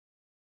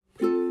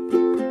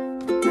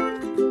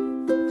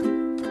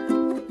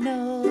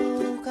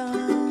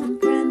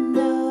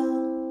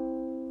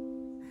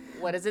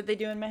What is it they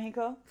do in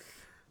Mexico?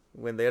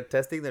 When they're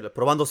testing, they're like,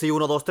 probando, sí, 1,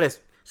 2,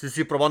 3. Sí,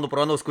 sí, probando,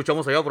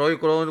 escuchamos allá, por ahí,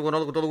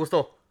 con todo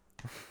gusto.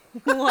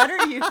 What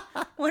are you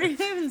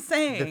even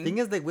saying? The thing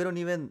is that we don't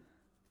even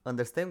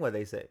understand what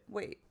they say.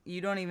 Wait,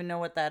 you don't even know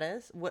what that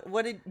is?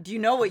 Do you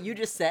know what you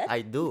just said?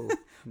 I do.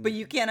 But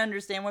you can't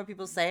understand what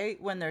people say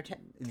when they're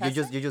testing?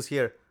 You just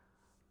hear,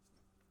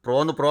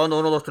 probando, 1,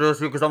 2, 3,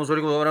 sí, que estamos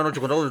ahorita, buenas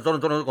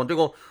noches,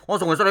 contigo.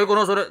 Vamos a comenzar ahí con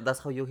nosotros. That's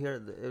how you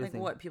hear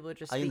everything. Like what? People are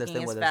just I speaking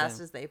understand as what they're fast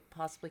saying. as they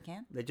possibly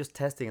can? They're just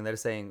testing, and they're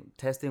saying,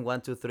 testing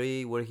 1, 2,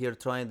 3. We're here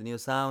trying the new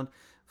sound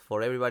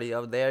for everybody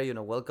out there.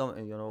 Welcome,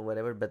 and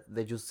whatever. But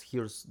they just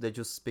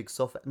speak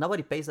so fast.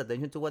 Nobody pays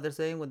attention to what they're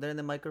saying when they're in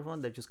the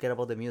microphone. They just care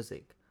about the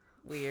music.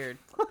 Weird.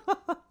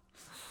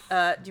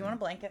 Do you want a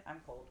blanket? I'm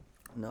cold.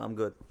 No, I'm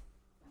good.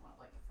 I want a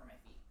blanket for my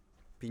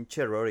feet.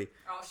 Pinche Rory.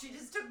 Oh, she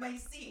just took my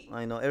seat.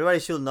 I know. Everybody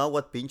should know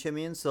what pinche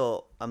means,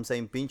 so I'm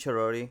saying pinche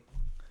Rory.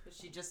 But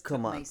she just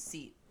Come took on. my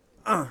seat.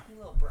 You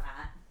little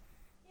brat.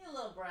 You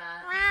little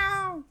brat.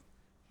 Wow.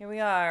 Here we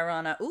are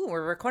on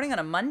we're recording on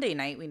a Monday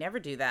night. We never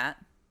do that.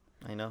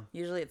 I know.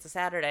 Usually it's a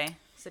Saturday.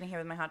 Sitting here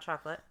with my hot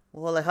chocolate.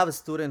 Well, I have a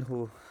student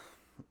who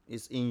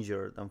is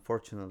injured,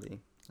 unfortunately.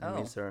 I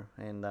miss her.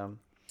 And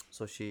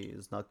so she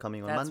is not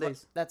coming on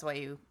Mondays. That's why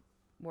you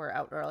were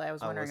out early. I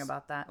was wondering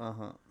about that.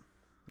 Uh-huh.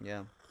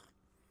 Yeah.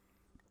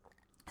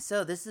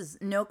 So this is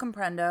No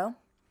Comprendo,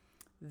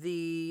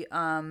 the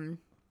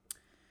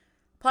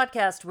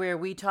podcast where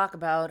we talk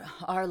about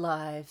our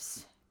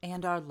lives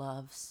and our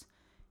loves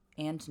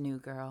and New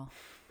Girl.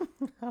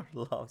 Our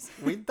loves.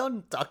 We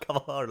don't talk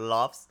about our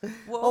loves.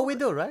 Well, we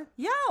do, right?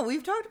 Yeah,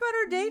 we've talked about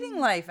our dating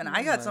life, and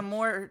I got some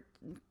more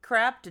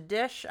crap to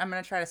dish. I'm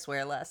going to try to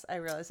swear less. I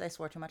realized I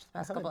swore too much the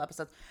past couple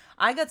episodes.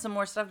 I got some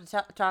more stuff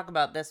to talk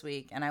about this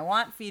week, and I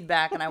want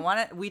feedback, and I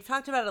want to... We've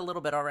talked about it a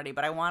little bit already,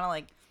 but I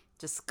want to,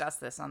 discuss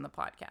this on the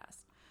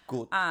podcast.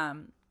 Good.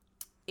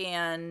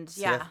 And,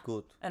 yeah.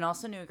 Good. And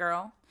also New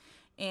Girl.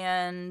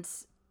 And,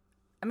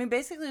 I mean,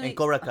 basically... And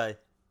Cobra Kai.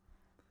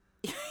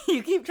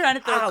 You keep trying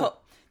to throw...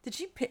 Did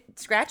she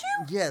scratch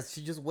you? Yes,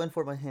 she just went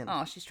for my hand.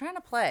 Oh, she's trying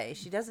to play.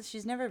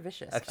 She's never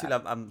vicious. Actually,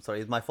 I'm sorry.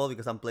 It's my fault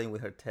because I'm playing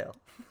with her tail.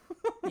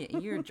 Yeah,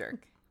 you're a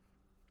jerk.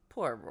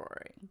 Poor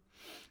Rory.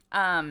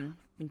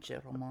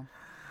 Pinche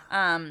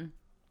Ramon.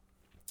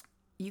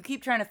 You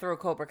keep trying to throw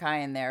Cobra Kai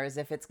in there as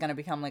if it's going to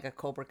become like a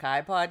Cobra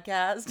Kai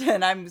podcast,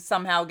 and I'm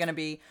somehow going to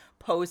be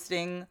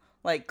posting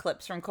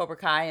clips from Cobra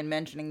Kai and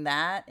mentioning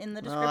that in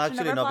the description. No,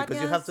 actually, of our podcast.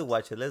 because you have to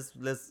watch it. Let's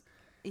go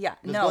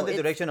in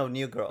the direction of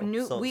New Girl.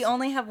 We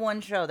only have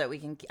one show that we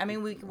can... I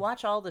mean, we can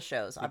watch all the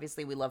shows.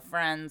 Obviously, we love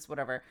Friends,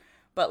 whatever.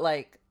 But,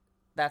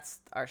 that's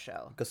our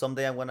show. Because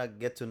someday I'm going to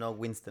get to know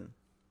Winston.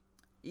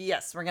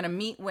 Yes, we're going to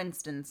meet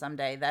Winston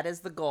someday. That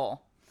is the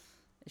goal.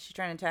 Is she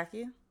trying to attack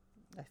you?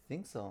 I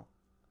think so.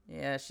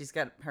 Yeah, she's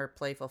got her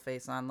playful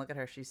face on. Look at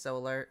her. She's so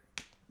alert.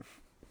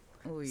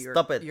 Ooh,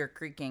 Stop it. You're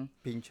creaking.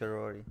 Pinche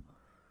Rory.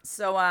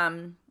 So,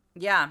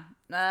 yeah.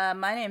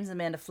 My name's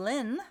Amanda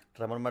Flynn.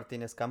 Ramon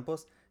Martinez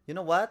Campos. You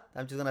know what?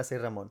 I'm just going to say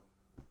Ramon.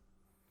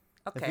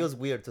 Okay. It feels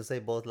weird to say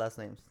both last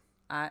names.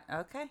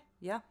 Okay.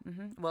 Yeah.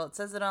 Mm-hmm. Well, it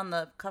says it on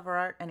the cover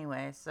art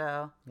anyway,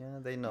 so. Yeah,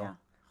 they know. Yeah.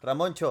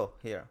 Ramon Cho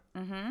here.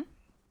 Mm-hmm.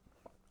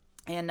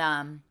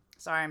 And,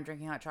 sorry, I'm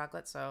drinking hot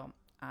chocolate, so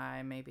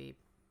I may be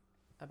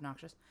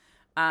obnoxious.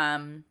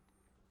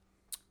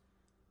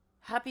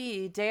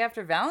 Happy day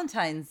after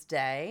Valentine's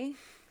Day.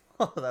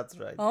 Oh, that's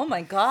right. Oh,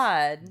 my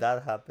God.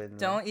 That happened.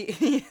 Don't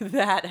you...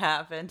 That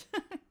happened.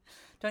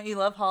 Don't you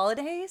love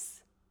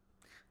holidays?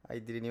 I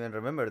didn't even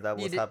remember that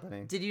was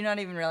happening. Did you not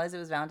even realize it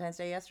was Valentine's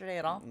Day yesterday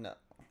at all? No.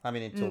 I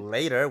mean, until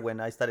later when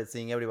I started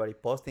seeing everybody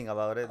posting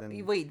about it.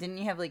 And wait, didn't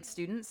you have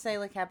students say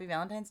Happy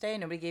Valentine's Day?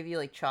 Nobody gave you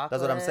chocolate?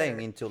 That's what I'm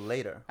saying, until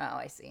later. Oh,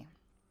 I see.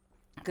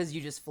 Because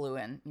you just flew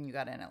in and you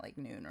got in at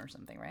noon or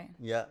something, right?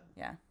 Yeah.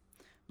 Yeah.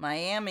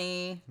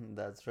 Miami.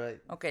 That's right.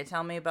 Okay,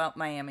 tell me about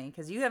Miami.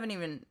 Because you haven't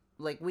even,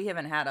 we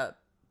haven't had a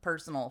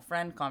personal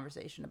friend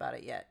conversation about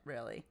it yet,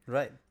 really.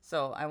 Right.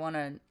 So I want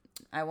to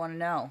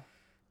know.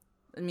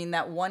 I mean,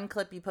 that one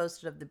clip you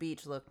posted of the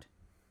beach looked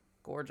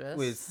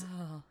gorgeous.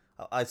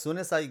 As soon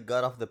as I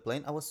got off the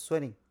plane, I was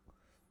sweating.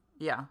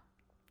 Yeah.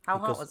 How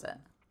hot was it?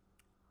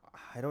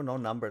 I don't know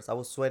numbers. I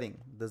was sweating.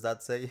 Does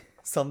that say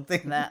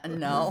something?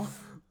 No.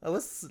 I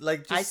was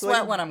just I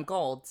sweat when I'm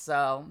cold,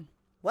 so.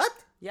 What?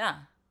 Yeah.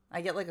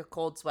 I get a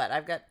cold sweat.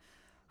 That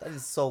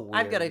is so weird.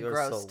 I've got a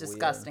gross,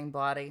 disgusting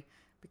body.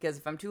 Because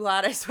if I'm too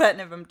hot, I sweat,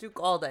 and if I'm too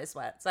cold, I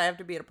sweat. So I have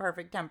to be at a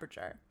perfect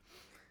temperature.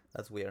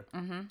 That's weird.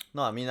 Mm-hmm.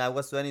 No, I mean, I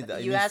was sweating.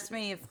 You asked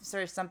me if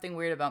there's something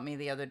weird about me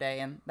the other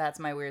day, and that's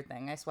my weird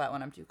thing. I sweat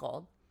when I'm too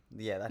cold.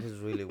 Yeah, that is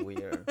really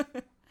weird.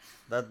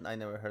 That I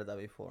never heard that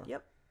before.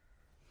 Yep.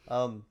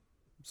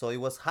 So it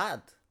was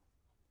hot.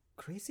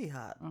 Crazy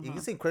hot. Mm-hmm.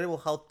 It's incredible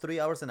how 3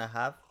 hours and a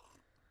half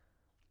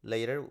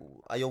later,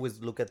 I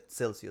always look at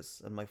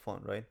Celsius on my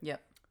phone, right?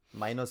 Yep.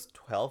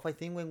 -12, I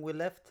think,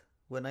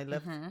 when I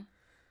left. Mm-hmm.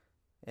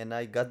 And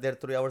I got there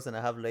 3 hours and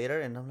a half later,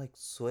 and I'm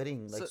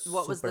sweating, so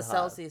what was the hot.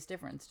 Celsius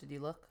difference? Did you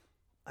look?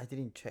 I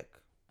didn't check.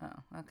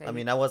 Oh, okay. I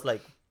mean, it was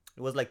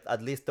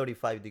at least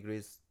 35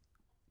 degrees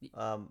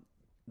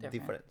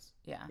difference.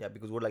 Yeah. Yeah,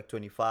 because we're like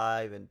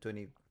 25 and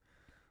 20.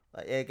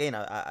 Again,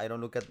 I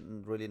don't look at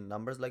really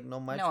numbers like no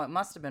much. No, it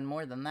must have been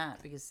more than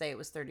that because say it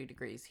was 30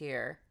 degrees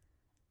here.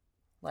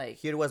 Like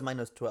Here was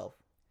minus 12.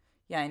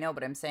 yeah, I know,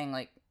 but I'm saying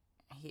like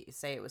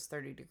say it was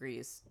 30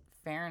 degrees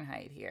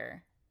Fahrenheit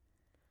here.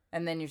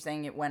 And then you're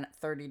saying it went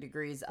 30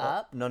 degrees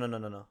up?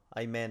 No.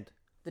 I meant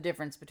the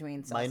difference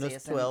between Celsius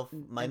minus 12,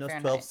 and minus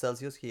Fahrenheit. 12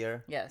 Celsius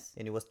here. Yes.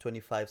 And it was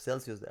 25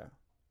 Celsius there.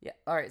 Yeah.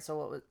 All right. So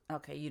what was?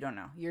 Okay, you don't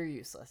know. You're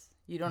useless.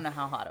 You don't know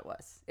how hot it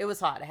was. It was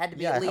hot. It had to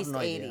be Yeah, at I have least no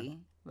 80 idea.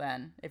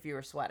 then if you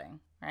were sweating,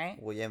 right?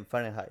 Well, yeah, in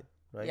Fahrenheit,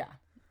 right? Yeah.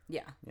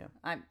 Yeah. Yeah.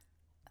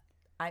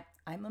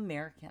 I'm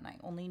American. I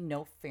only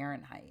know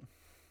Fahrenheit.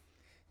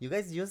 You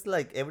guys use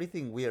like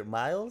everything weird,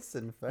 miles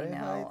and I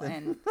Fahrenheit. know.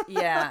 And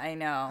yeah, I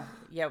know.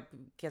 Yeah,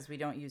 because we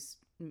don't use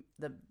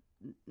the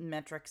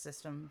metric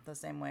system the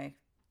same way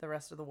the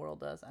rest of the world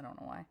does. I don't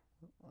know why.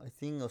 I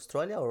think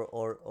Australia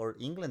or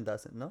England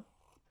doesn't, no?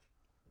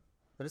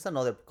 There is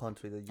another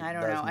country that I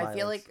don't does know. I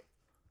feel miles like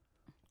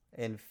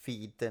and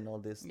feet and all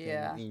this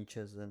Yeah. and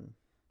inches and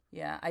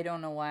yeah, I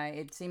don't know why.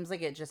 It seems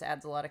like it just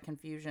adds a lot of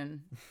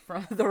confusion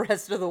from the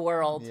rest of the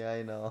world. yeah,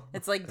 I know.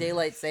 It's like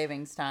daylight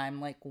savings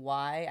time. Like,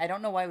 why? I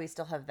don't know why we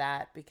still have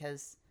that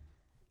because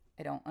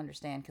I don't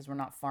understand because we're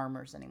not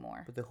farmers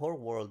anymore. But the whole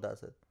world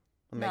does it.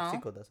 No.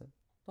 Mexico does it.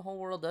 The whole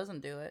world doesn't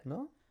do it.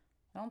 No?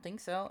 I don't think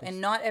so. And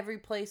not every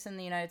place in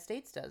the United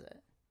States does it.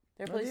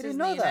 There are I places didn't in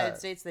know the United that.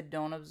 States that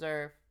don't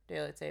observe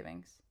daylight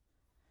savings.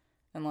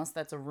 Unless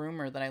that's a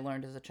rumor that I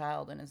learned as a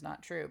child and is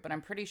not true. But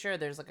I'm pretty sure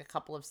there's like a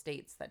couple of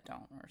states that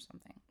don't or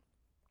something.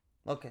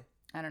 Okay.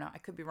 I don't know. I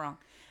could be wrong.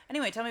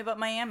 Anyway, tell me about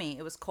Miami.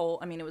 It was cold.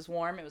 I mean, it was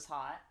warm. It was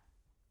hot.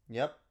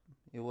 Yep.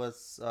 It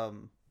was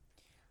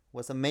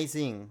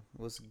amazing. It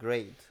was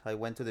great. I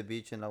went to the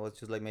beach and I was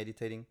just like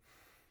meditating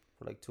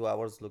for like 2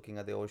 hours looking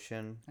at the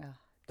ocean. Ugh.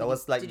 That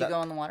was like Did that, you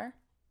go in the water?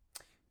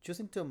 just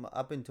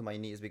up into my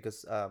knees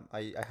because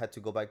I had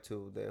to go back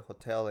to the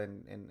hotel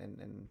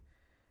and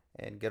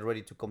get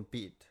ready to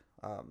compete.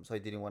 So I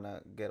didn't want to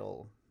get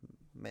all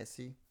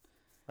messy.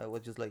 I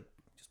was just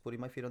putting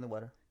my feet on the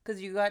water.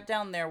 Because you got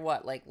down there,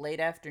 what, like late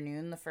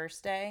afternoon the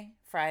first day?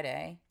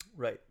 Friday.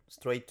 Right.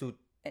 Straight to.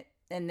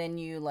 And then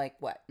you, like,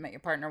 what? Met your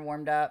partner,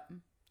 warmed up?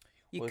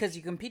 Well, Because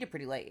you competed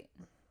pretty late.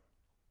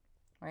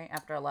 Right?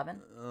 After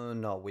 11?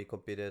 No, we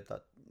competed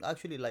at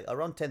actually like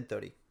around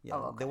 10:30. Yeah,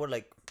 Oh, okay. they were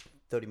like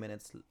 30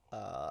 minutes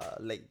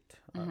late.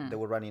 They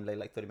were running late,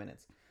 like 30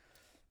 minutes.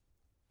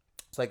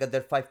 So I got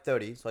there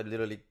 5:30. So I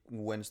literally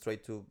went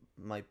straight to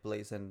my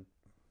place, and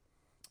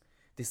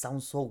this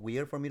sounds so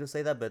weird for me to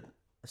say that, but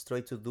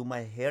straight to do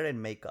my hair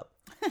and makeup.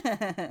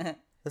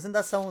 Doesn't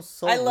that sound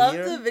so I weird? loved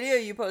the video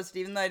you posted,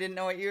 even though I didn't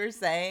know what you were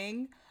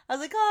saying. I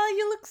was like, oh,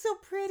 you look so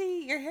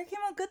pretty. Your hair came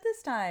out good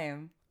this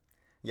time.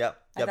 Yeah,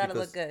 I thought it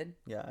looked good.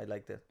 Yeah, I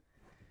liked it.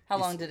 How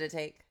long did it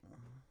take?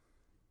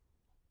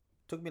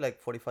 Took me like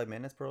 45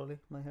 minutes probably,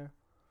 my hair.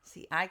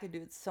 See, I could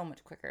do it so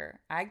much quicker.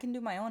 I can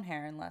do my own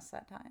hair in less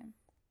that time.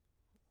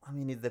 I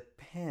mean, it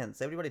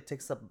depends. Everybody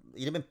takes up,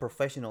 even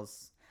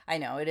professionals. I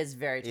know, it is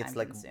very time It's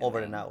like consuming. over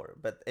an hour.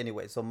 But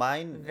anyway, so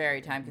mine,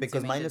 Very time consuming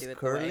because mine to is do it the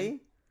curly, way-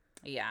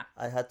 Yeah.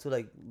 I had to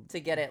like, To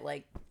get it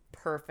like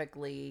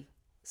perfectly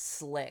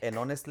slick. and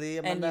honestly,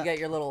 And Amanda, you get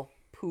your little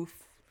poof.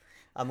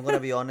 I'm gonna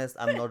be honest,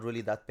 I'm not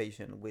really that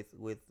patient with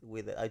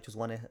it. I just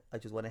want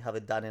to have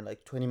it done in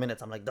like 20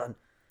 minutes. I'm like done.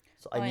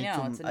 So Oh, I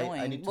know, it's annoying.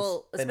 I need to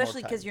well, spend more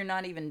especially because time. you're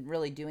not even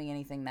really doing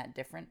anything that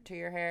different to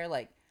your hair.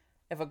 Like,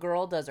 if a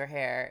girl does her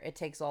hair, it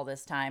takes all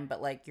this time,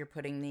 but like you're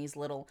putting these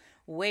little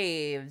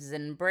waves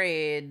and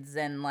braids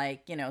and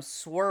like, you know,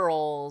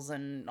 swirls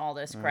and all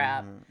this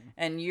crap.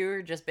 And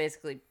you're just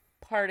basically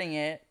parting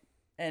it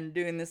and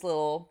doing this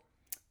little,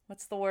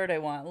 what's the word I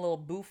want? A little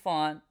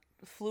bouffant,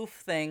 floof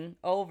thing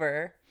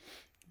over.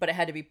 But it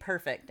had to be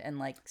perfect and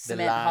like The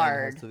cement line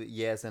hard. has to be,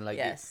 yes, and like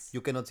Yes. you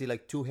cannot see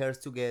like two hairs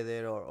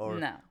together or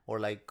No. or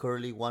like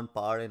curly one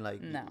part and like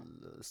No.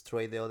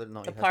 straight the other.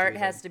 No, The it part be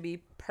has like- to be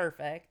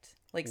perfect.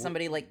 Like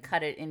somebody like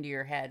cut it into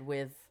your head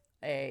with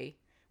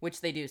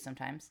which they do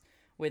sometimes,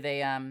 with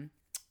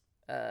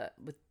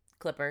with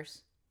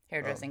clippers,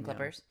 hairdressing yeah.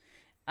 clippers.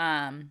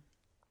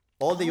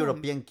 all the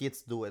European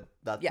kids do it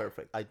that Yeah.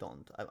 perfect. I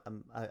don't.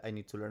 I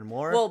need to learn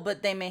more. Well,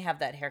 but they may have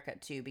that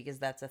haircut too because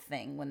that's a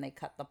thing when they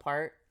cut the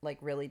part like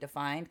really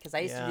defined. Because I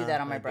used to do Yeah,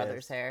 that on my I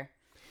brother's guess. hair.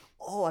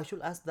 Oh, I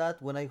should ask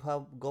that when I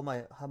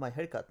have my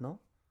haircut. No.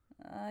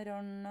 I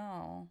don't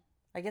know.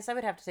 I guess I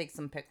would have to take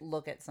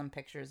look at some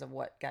pictures of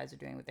what guys are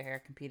doing with their hair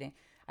competing.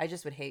 I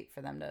just would hate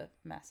for them to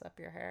mess up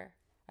your hair.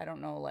 I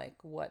don't know like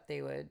what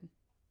they would.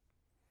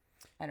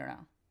 I don't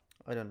know.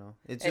 I don't know.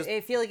 It's just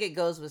I feel like it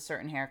goes with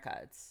certain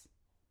haircuts.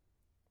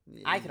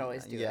 I could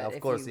always do it. Yeah, of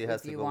if course, you, it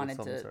has if to you go wanted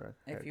with some to, sort of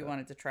if you haircut.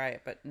 wanted to try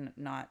it, but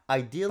not.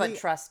 Ideally, But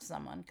trust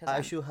someone because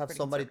I should have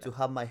somebody to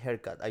have my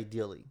haircut.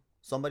 Ideally,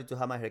 somebody to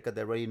have my haircut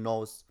that already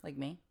knows. like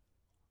me.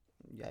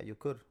 Yeah, you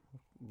could.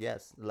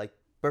 Yes, like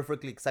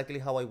perfectly, exactly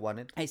how I want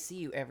it. I see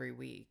you every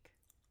week.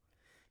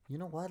 You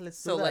know what? Let's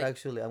So do that. like,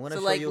 Actually, I'm gonna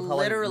so show like you how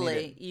I literally,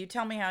 need it. you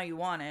tell me how you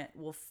want it.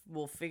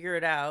 We'll figure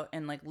it out,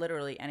 and like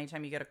literally,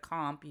 anytime you get a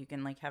comp, you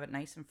can like have it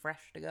nice and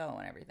fresh to go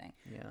and everything,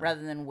 Yeah.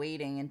 rather than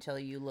waiting until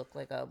you look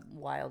like a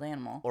wild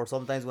animal. Or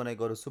sometimes when I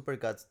go to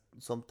Supercuts,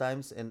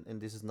 sometimes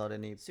and this is not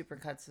any.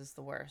 Supercuts is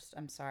the worst.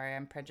 I'm sorry,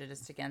 I'm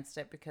prejudiced against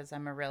it because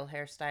I'm a real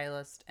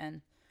hairstylist,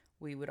 and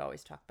we would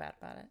always talk bad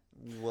about it.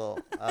 Well,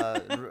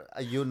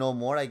 you know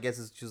more. I guess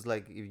it's just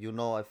like if you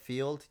know a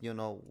field, you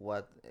know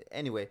what.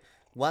 Anyway,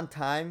 one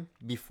time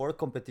before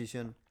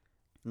competition,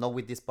 not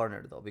with this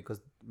partner though,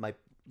 because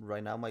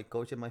right now my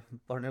coach and my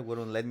partner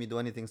wouldn't let me do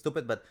anything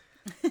stupid. But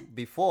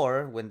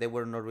before, when they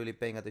were not really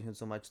paying attention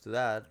so much to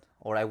that,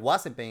 or I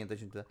wasn't paying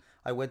attention to that,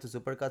 I went to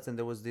Supercuts and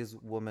there was this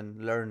woman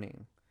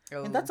learning,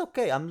 and that's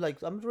okay. I'm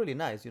really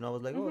nice, I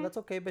was like, oh, that's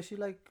okay, but she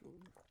like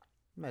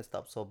messed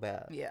up so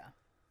bad. Yeah.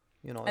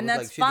 it And was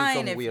that's like she did some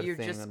fine if weird you're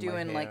thing just on my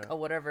doing like hair. a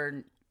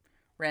whatever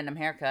random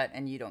haircut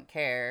and you don't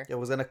care. I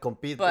was gonna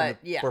compete But,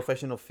 in a yeah.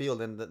 professional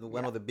field and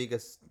one of the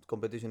biggest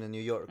competition in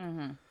New York.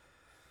 Mm-hmm.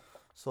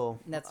 So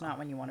That's not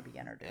when you want to be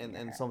entered.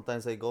 and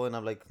sometimes I go and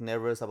I'm like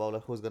nervous about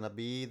like, who's gonna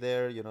be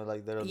there.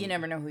 Like there. You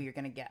never know who you're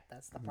gonna get.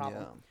 That's the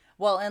problem. Yeah.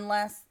 Well,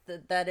 unless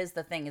that is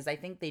the thing, is I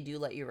think they do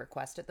let you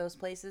request at those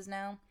places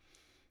now.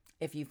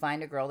 If you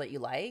find a girl that you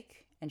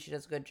like and she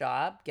does a good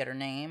job, get her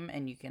name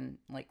and you can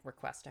like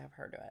request to have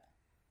her do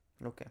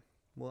it. Okay.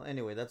 Well,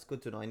 anyway, that's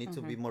good to know. I need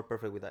to be more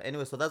perfect with that.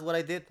 Anyway, so that's what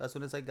I did as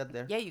soon as I got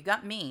there. Yeah, you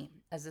got me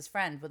as his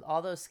friend with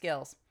all those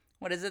skills.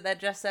 What is it that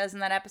Jess says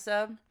in that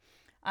episode?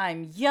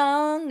 I'm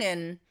young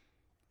and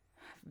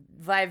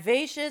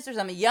vivacious or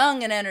something,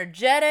 young and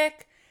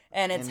energetic,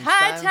 and it's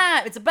high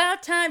time. It's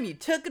about time you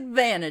took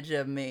advantage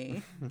of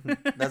me.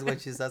 That's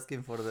what she's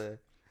asking for the.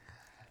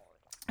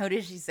 Who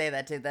did she say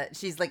that to? That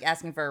she's like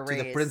asking for a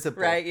raise, the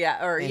principal, right?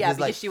 Yeah, or and yeah, because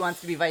like, she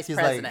wants to be vice he's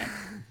president.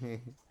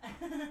 Like,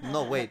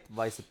 no, wait,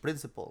 vice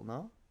principal,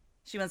 no?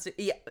 She wants to.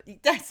 Yeah,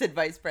 I said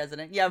vice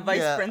president. Yeah,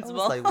 vice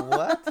principal. I was like,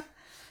 what?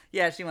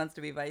 Yeah, she wants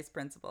to be vice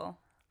principal.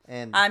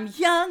 And I'm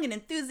young and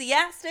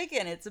enthusiastic,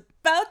 and it's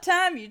about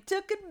time you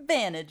took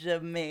advantage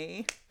of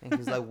me. And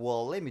he's like,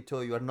 well, let me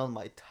tell you, you're not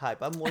my type.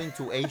 I'm more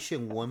into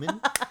Asian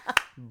women.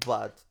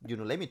 But,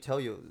 let me tell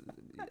you,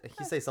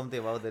 he says something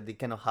about that it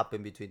cannot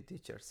happen between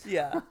teachers.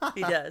 Yeah,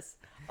 he does.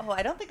 Oh,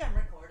 I don't think I'm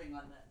recording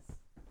on this.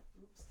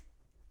 Oops.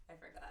 I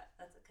forgot.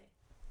 That's okay.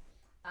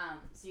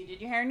 So you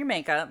did your hair and your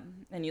makeup,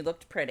 and you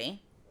looked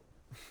pretty.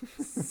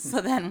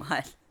 So then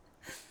what?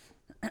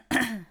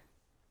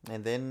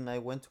 And then I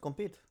went to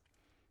compete.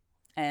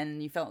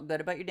 And you felt good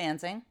about your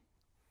dancing?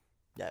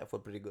 Yeah, I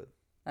felt pretty good.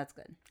 That's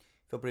good.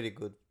 Felt pretty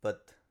good.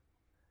 But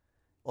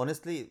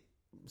honestly,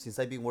 since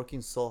I've been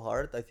working so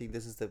hard, I think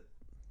this is the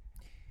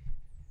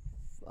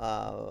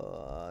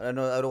I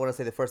don't want to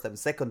say the first time,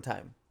 second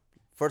time.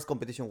 First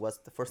competition was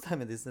the first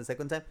time, and this is the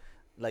second time.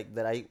 Like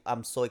that,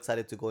 I'm so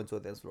excited to go into a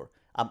dance floor.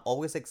 I'm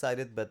always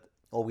excited, but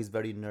always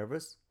very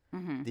nervous.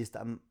 Mm-hmm. This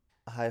time,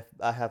 I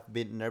have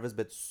been nervous,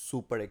 but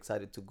super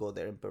excited to go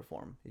there and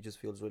perform. It just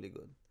feels really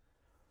good.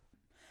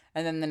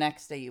 And then the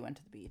next day you went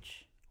to the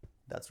beach.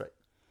 That's right.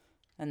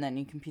 And then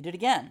you competed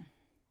again.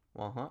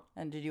 Uh-huh.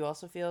 And did you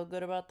also feel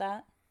good about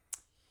that?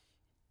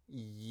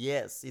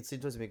 Yes, it's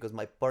interesting because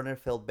my partner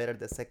felt better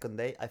the second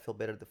day. I felt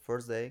better the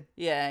first day.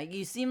 Yeah,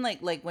 you seem like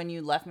when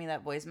you left me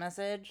that voice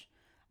message,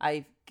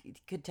 I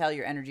could tell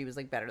your energy was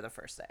like better the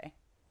first day.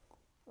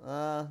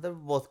 They're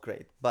both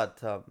great, but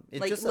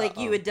it's just like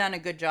you had done a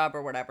good job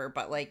or whatever.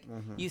 But like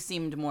you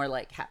seemed more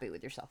like happy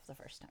with yourself the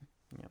first time.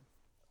 Yeah,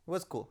 it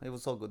was cool. It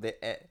was so good.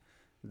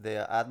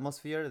 The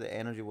atmosphere, the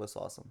energy was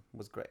awesome. It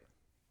was great.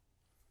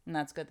 And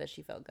that's good that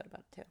she felt good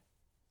about it too.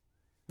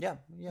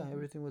 Yeah,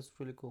 everything was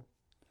really cool.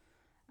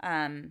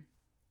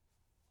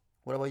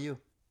 What about you?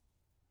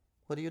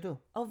 What do you do?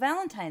 Oh,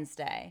 Valentine's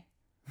Day.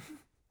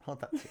 Oh,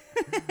 that's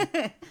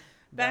it.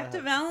 Back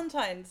to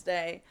Valentine's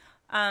Day.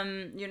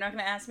 You're not going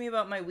to ask me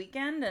about my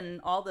weekend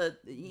and all the,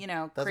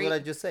 That's what I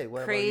just said.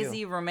 What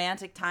crazy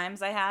romantic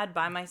times I had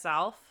by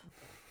myself.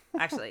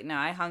 Actually, no,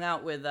 I hung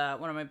out with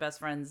one of my best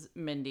friends,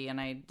 Mindy,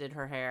 and I did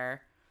her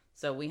hair.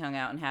 So we hung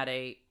out and had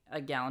a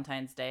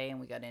Galentine's Day, and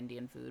we got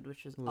Indian food,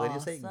 which was awesome. What do you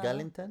say?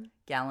 Galentine?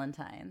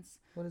 Galentine's.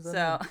 What is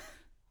that mean?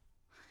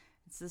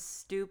 It's this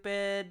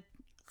stupid...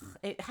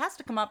 It has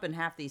to come up in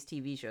half these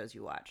TV shows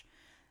you watch.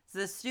 It's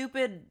this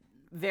stupid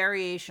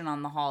variation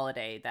on the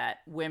holiday that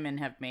women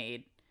have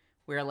made,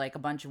 where like a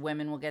bunch of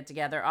women will get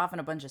together. Often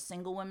a bunch of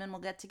single women will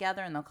get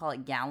together, and they'll call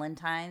it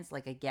Galentine's,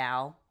 like a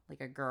gal, like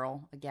a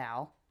girl, a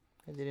gal.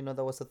 I didn't know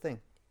that was a thing.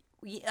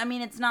 I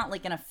mean, it's not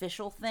like an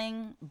official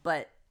thing,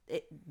 but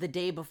the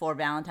day before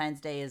Valentine's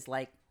Day is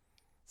like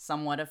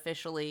somewhat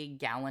officially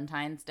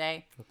Galentine's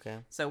Day. Okay.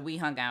 So we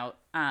hung out.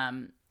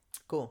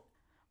 Cool.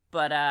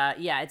 But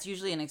yeah, it's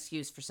usually an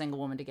excuse for single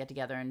women to get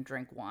together and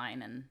drink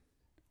wine and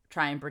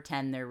try and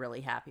pretend they're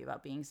really happy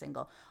about being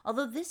single.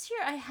 Although this year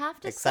I have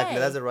to say... Exactly,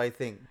 that's the right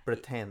thing.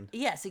 Pretend.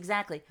 Yes,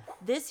 exactly.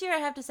 This year I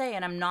have to say,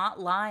 and I'm not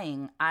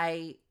lying,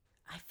 I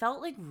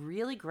felt like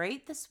really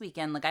great this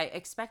weekend. Like I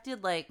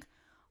expected like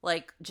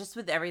like, just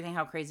with everything,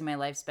 how crazy my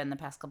life's been the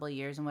past couple of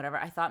years and whatever,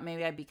 I thought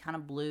maybe I'd be kind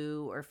of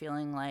blue or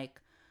feeling like,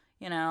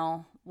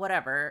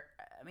 whatever.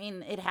 I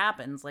mean, it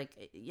happens.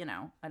 Like,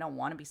 I don't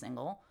want to be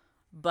single,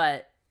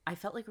 but I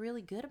felt like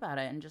really good about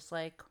it and just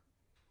like,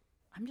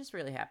 I'm just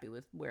really happy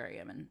with where I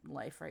am in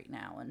life right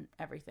now and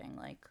everything.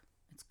 Like,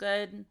 it's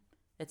good.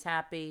 It's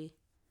happy.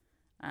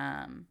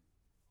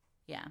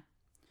 Yeah.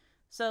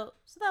 So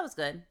that was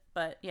good.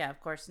 But yeah, of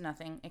course,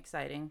 nothing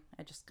exciting.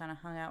 I just kind of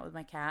hung out with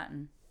my cat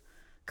and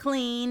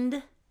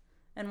cleaned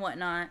and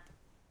whatnot.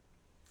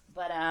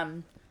 But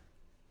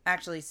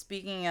actually,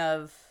 speaking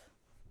of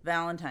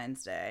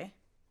Valentine's Day,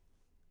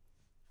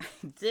 I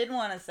did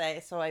want to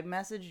say, so I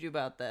messaged you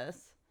about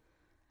this,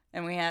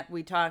 and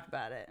we talked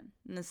about it.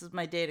 And this is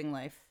my dating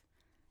life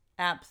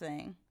app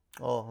thing.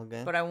 Oh,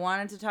 okay. But I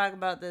wanted to talk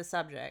about this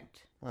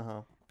subject.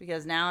 Uh-huh.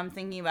 Because now I'm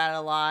thinking about it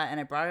a lot, and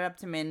I brought it up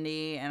to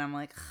Mindy, and I'm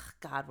like,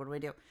 God, what do I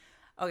do?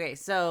 Okay,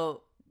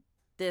 so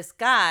this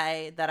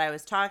guy that I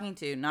was talking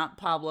to, not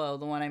Pablo,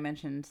 the one I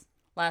mentioned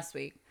last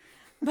week,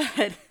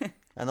 but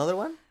Another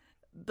one?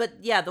 But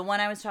yeah, the one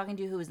I was talking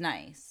to who was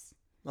nice.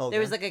 Okay. There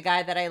was like a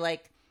guy that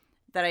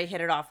I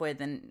hit it off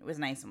with and was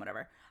nice and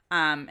whatever.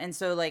 And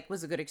so like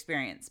was a good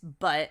experience.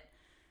 But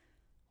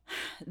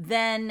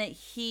then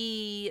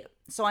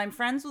so I'm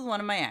friends with one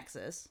of my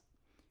exes.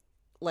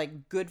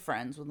 Like good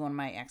friends with one of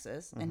my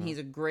exes, and he's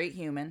a great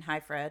human. Hi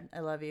Fred,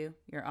 I love you.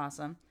 You're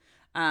awesome.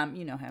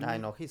 You know him. I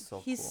know he's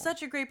cool.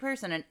 Such a great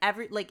person, and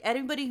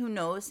everybody who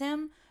knows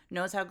him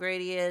knows how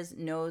great he is,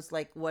 knows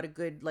like what a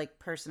good like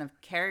person of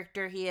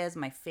character he is.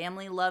 My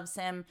family loves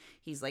him.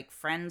 He's like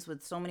friends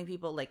with so many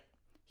people. Like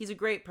he's a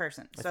great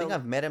person. I think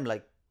I've met him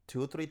like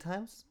 2-3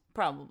 times.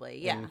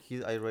 Probably, yeah.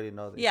 And I already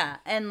know this. Yeah,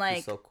 and like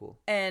he's so cool.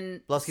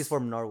 And plus he's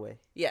from Norway.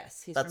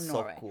 Yes, he's That's from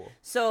Norway.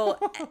 So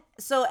cool.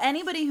 So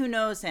anybody who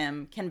knows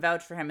him can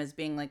vouch for him as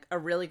being like a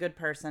really good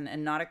person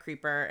and not a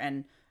creeper,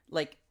 and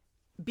like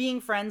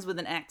being friends with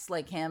an ex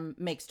like him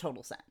makes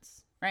total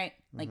sense, right?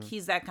 Like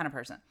he's that kind of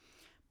person.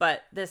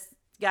 But this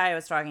guy I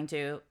was talking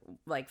to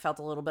like felt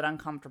a little bit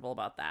uncomfortable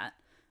about that.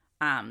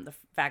 The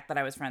fact that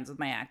I was friends with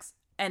my ex,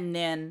 and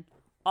then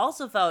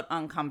also felt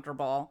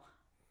uncomfortable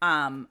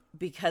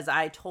because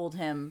I told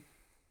him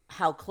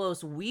how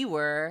close we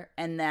were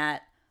and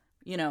that,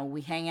 we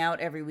hang out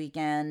every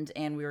weekend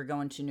and we were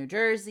going to New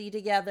Jersey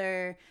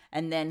together.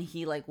 And then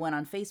he like went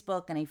on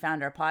Facebook and he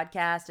found our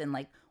podcast and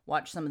like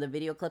watched some of the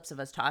video clips of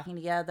us talking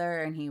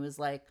together. And he was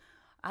like,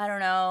 I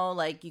don't know,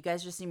 like you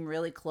guys just seem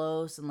really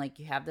close and like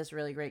you have this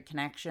really great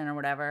connection or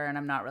whatever. And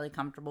I'm not really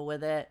comfortable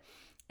with it.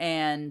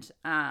 And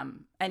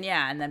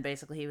yeah. And then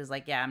basically he was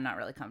like, yeah, I'm not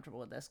really comfortable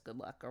with this. Good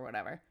luck or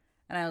whatever.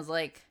 And I was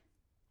like,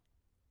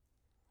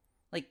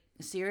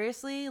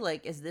 seriously?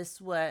 Like, is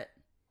this what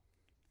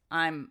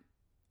I'm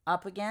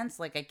up against?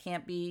 Like, I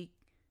can't be,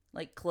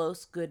 like,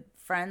 close, good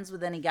friends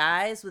with any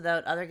guys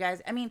without other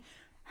guys? I mean,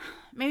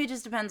 maybe it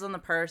just depends on the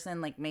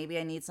person. Like, maybe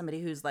I need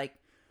somebody who's, like,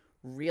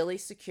 really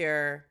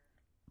secure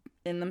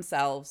in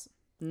themselves,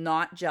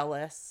 not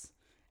jealous,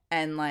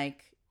 and,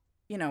 like,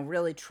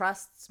 really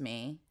trusts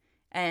me.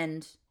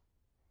 And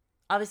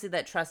obviously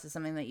that trust is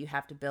something that you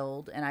have to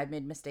build, and I've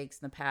made mistakes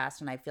in the past,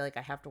 and I feel like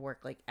I have to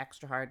work, like,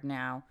 extra hard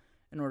now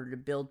in order to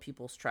build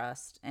people's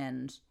trust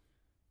and,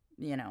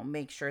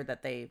 make sure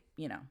that they,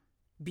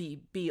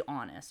 be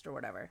honest or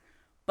whatever.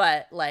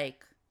 But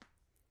like,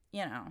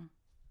 I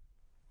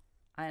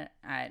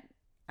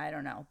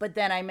don't know. But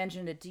then I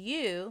mentioned it to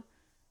you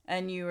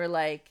and you were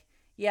like,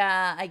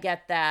 yeah, I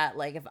get that.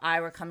 Like if I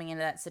were coming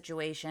into that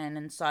situation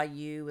and saw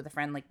you with a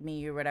friend like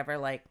me or whatever,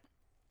 like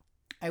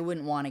I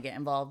wouldn't want to get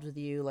involved with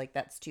you. Like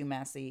that's too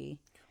messy.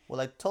 Well,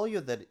 I told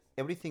you that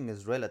everything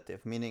is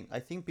relative, meaning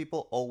I think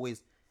people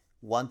always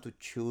want to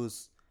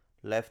choose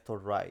left or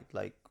right.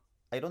 Like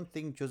I don't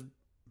think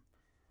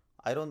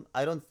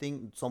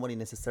somebody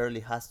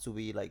necessarily has to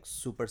be like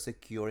super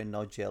secure and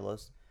not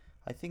jealous.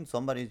 I think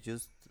somebody's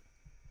just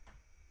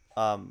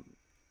how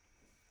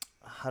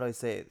do I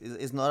say it?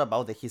 It's not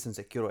about that he's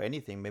insecure or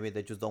anything. Maybe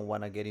they just don't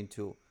want to get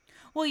into.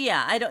 Well,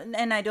 yeah, I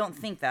don't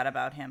think that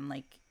about him.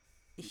 Like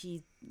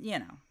he,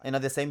 And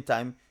at the same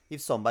time,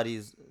 if somebody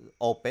is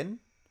open,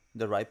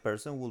 the right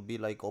person will be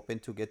like open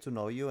to get to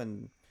know you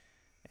and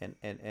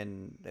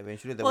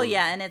eventually they will...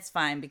 yeah, and it's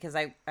fine because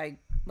I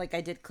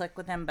did click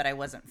with him, but I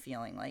wasn't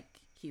feeling like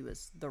he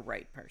was the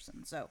right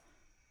person. So,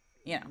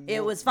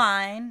 it was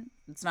fine.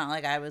 It's not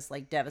like I was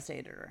like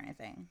devastated or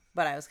anything,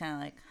 but I was kind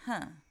of like,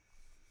 huh.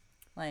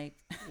 Like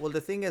well,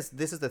 the thing is,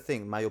 this is the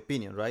thing, my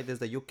opinion, right? Is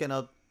that you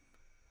cannot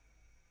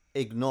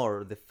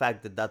ignore the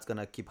fact that that's going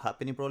to keep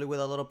happening probably with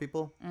a lot of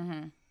people.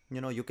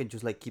 Mm-hmm. You can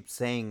just like keep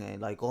saying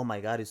like, oh my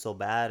God, it's so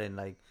bad. And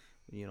like,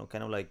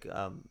 kind of like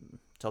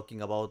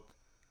talking about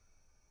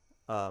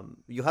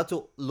you have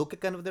to look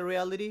at kind of the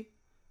reality,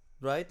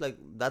 right? Like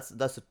that's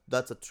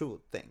a true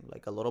thing.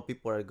 Like a lot of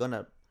people are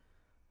gonna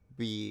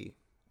be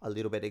a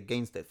little bit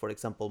against it. For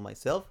example,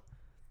 myself,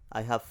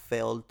 I have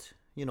felt,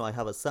 I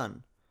have a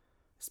son,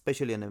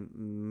 especially in a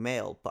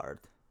male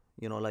part,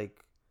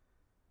 like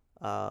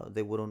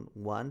they wouldn't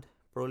want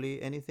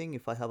probably anything.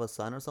 If I have a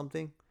son or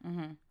something,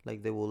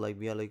 like they will like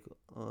be like.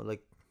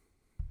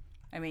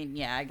 I mean,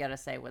 yeah, I gotta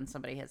say, when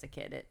somebody has a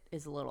kid, it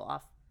is a little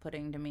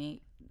off-putting to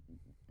me.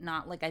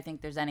 Not like I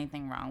think there's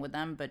anything wrong with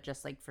them, but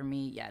just like for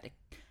me, yeah,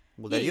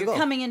 Well, there you you're go.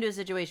 coming into a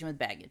situation with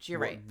baggage. You're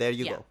right. There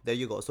you go. There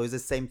you go. So it's the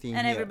same thing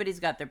And here. everybody's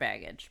got their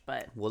baggage,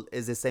 but Well,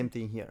 it's the same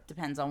thing here.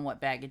 depends on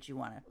what baggage you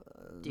want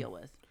to deal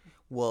with.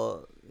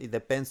 Well, it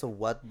depends on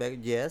what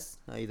bag. Yes,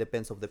 it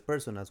depends of the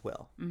person as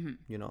well.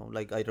 You know,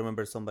 like I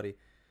remember somebody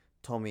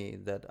told me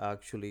that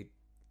actually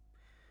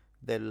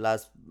the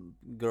last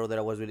girl that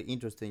I was really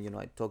interested in, you know,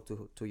 I talked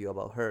to you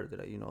about her,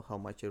 that you know how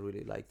much I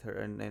really liked her,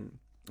 and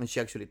she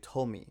actually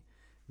told me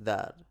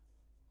that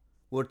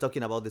we were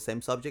talking about the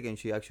same subject, and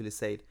she actually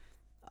said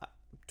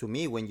to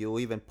me, when you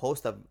even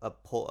post a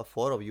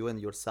photo of you and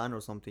your son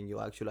or something, you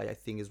actually, I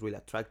think, is really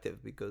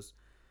attractive, because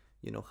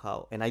you know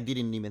how, and I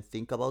didn't even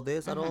think about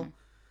this at all.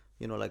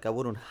 You know, like I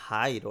wouldn't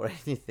hide or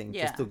anything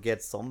just to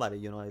get somebody.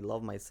 You know, I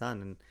love my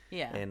son,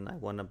 and I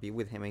want to be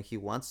with him, and he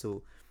wants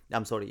to.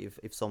 I'm sorry,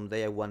 if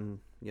someday I want,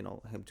 you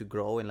know, him to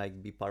grow and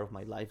like be part of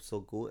my life, so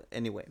good.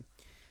 Anyway.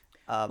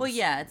 Well,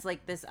 yeah, it's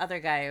like this other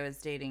guy I was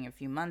dating a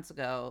few months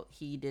ago.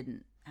 He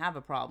didn't have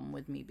a problem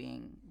with me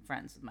being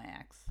friends with my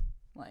ex.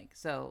 Like,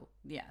 so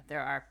yeah,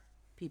 there are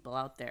people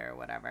out there or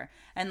whatever.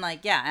 And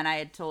like, yeah, and I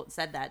had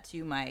said that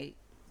to my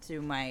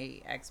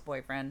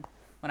ex-boyfriend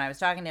when I was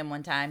talking to him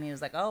one time. He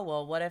was like, "Oh,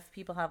 well, what if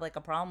people have like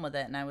a problem with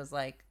it?" And I was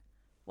like,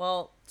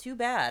 "Well, too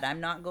bad. I'm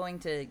not going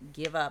to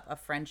give up a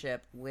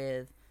friendship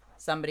with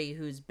somebody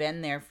who's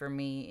been there for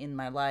me in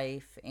my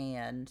life,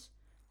 and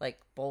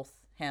like both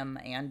him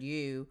and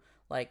you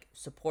like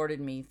supported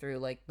me through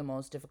like the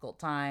most difficult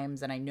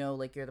times, and I know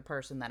like you're the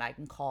person that I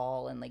can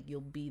call and like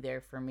you'll be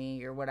there for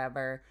me or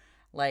whatever.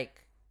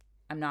 Like,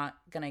 I'm not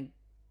gonna,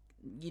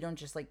 you don't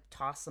just like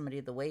toss somebody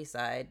to the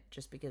wayside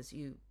just because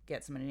you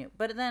get somebody new."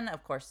 But then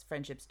of course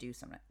friendships do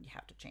something, you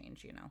have to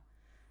change, you know.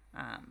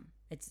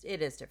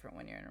 It is different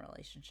when you're in a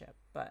relationship,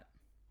 but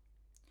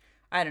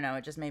I don't know,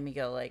 it just made me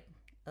go like,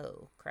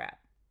 oh crap.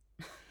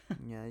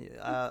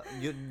 Yeah,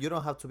 you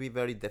don't have to be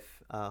very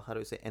how do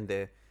you say, in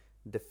the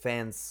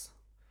defense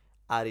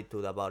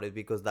attitude about it,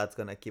 because that's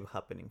gonna keep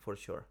happening for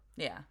sure.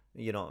 Yeah,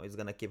 you know, it's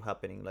gonna keep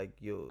happening. Like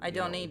I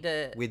don't need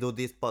to. We do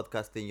this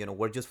podcasting, you know,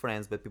 we're just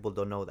friends, but people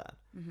don't know that.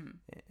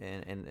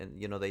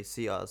 And you know, they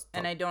see us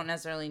and I don't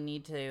necessarily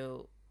need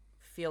to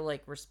feel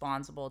like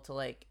responsible to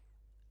like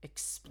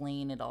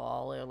explain it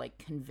all or like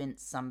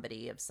convince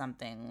somebody of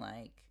something,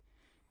 like,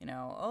 you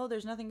know, oh,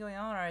 there's nothing going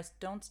on, or I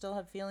don't still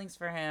have feelings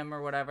for him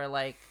or whatever.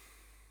 Like,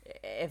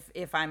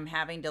 if I'm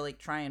having to like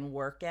try and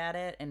work at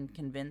it and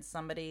convince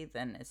somebody,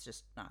 then it's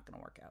just not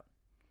gonna work out.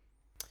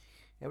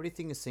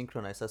 Everything is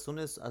synchronized. As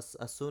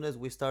soon as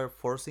we start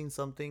forcing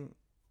something,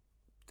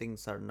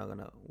 things are not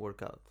gonna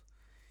work out.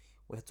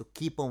 We have to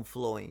keep on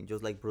flowing,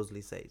 just like Bruce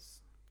Lee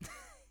says.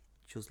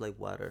 Just like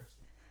water.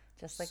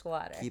 Just like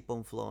water. Keep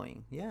on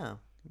flowing. Yeah,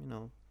 you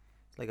know,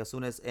 like as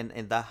soon as and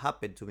that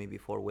happened to me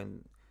before,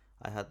 when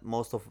I had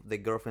most of the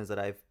girlfriends that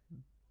I've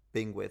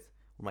been with,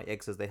 my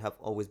exes, they have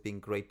always been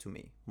great to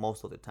me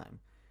most of the time,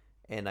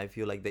 and I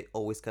feel like they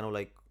always kind of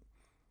like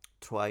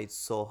tried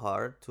so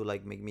hard to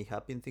like make me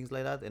happy and things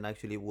like that, and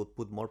actually would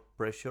put more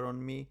pressure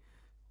on me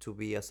to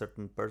be a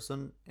certain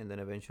person, and then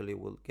eventually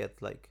will get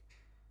like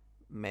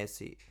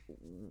messy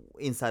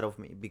inside of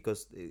me,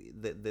 because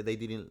they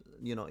didn't,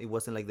 you know, it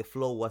wasn't like the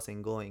flow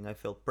wasn't going. I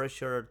felt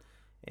pressured,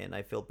 and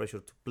I felt pressure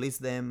to please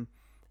them,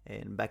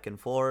 and back and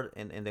forth,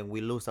 and then we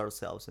lose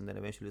ourselves, and then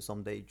eventually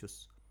someday it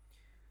just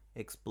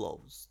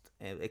explodes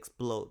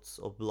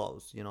or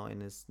blows, you know,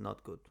 and it's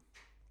not good.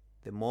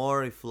 The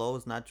more it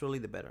flows naturally,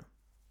 the better.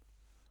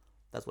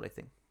 That's what I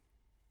think.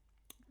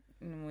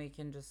 And we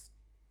can just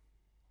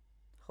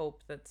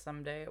hope that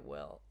someday it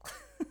will.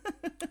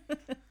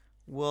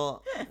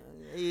 Well,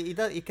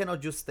 it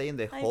cannot just stay in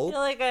the hope. I feel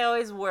like I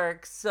always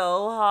work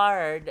so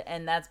hard,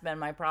 and that's been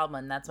my problem.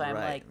 And that's why I'm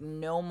Right. like,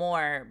 no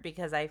more,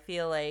 because I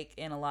feel like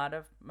in a lot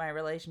of my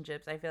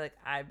relationships, I feel like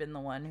I've been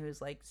the one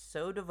who's like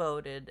so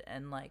devoted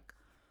and like,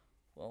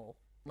 will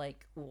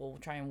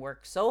try and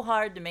work so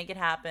hard to make it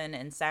happen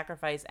and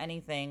sacrifice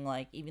anything,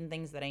 like even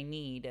things that I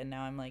need. And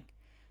now I'm like,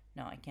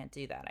 no, I can't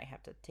do that. I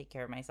have to take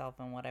care of myself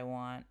and what I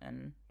want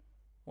and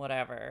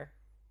whatever.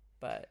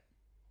 But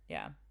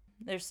yeah.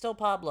 There's still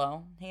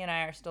Pablo. He and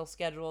I are still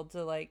scheduled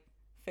to like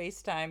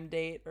FaceTime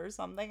date or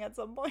something at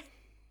some point.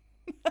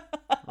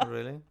 Oh,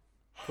 really?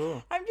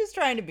 Cool. I'm just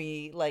trying to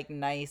be like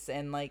nice,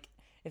 and like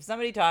if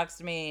somebody talks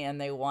to me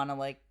and they want to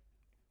like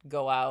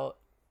go out,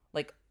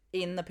 like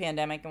in the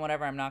pandemic and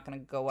whatever, I'm not going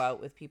to go out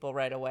with people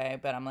right away,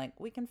 but I'm like,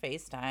 we can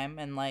FaceTime,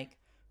 and like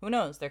who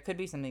knows, there could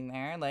be something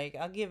there. Like,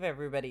 I'll give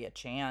everybody a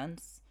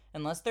chance,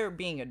 unless they're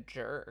being a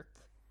jerk,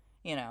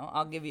 you know.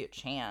 I'll give you a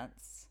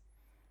chance.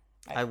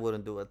 I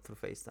wouldn't do it through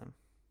FaceTime.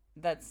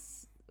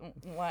 That's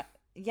what.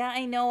 Yeah,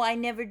 I know. I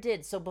never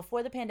did. So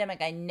before the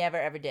pandemic, I never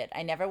ever did.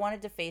 I never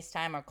wanted to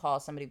FaceTime or call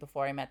somebody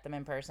before I met them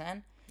in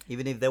person.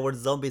 Even if there were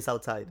zombies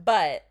outside,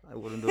 But I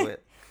wouldn't do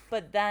it.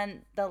 but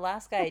then the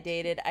last guy I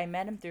dated, I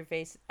met him through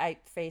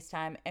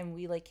FaceTime, and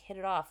we like hit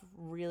it off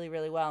really,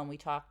 really well, and we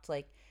talked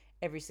like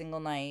every single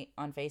night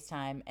on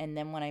FaceTime. And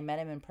then when I met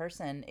him in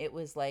person, it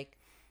was like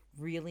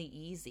really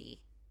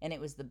easy, and it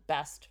was the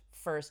best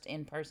first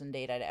in-person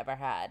date I'd ever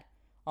had.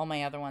 All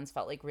my other ones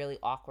felt like really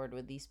awkward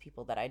with these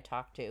people that I'd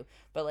talked to,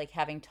 but like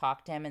having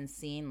talked to him and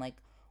seen like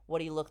what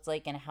he looked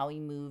like and how he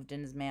moved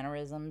and his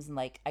mannerisms, and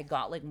like I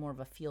got like more of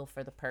a feel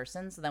for the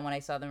person. So then when I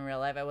saw them in real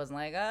life, I wasn't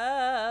like,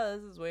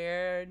 this is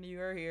weird, you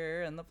are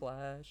here in the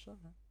flesh.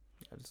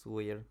 It's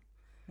weird.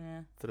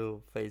 Yeah,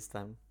 Through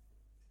FaceTime.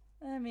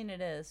 I mean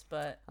it is,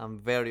 but I'm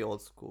very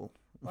old school.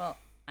 well,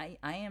 I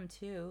am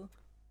too.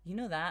 You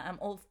know that I'm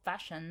old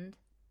fashioned.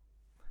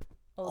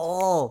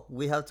 Oh,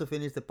 we have to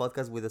finish the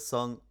podcast with the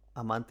song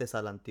Amantes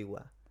a la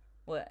Antigua.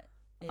 What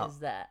is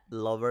that?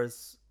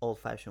 Lovers Old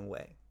Fashioned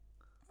Way.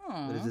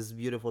 Oh. There's this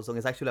beautiful song.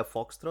 It's actually a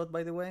foxtrot,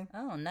 by the way.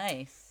 Oh,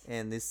 nice.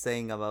 And it's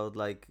saying about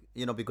like,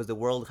 because the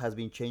world has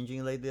been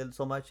changing lately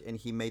so much, and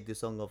he made the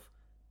song of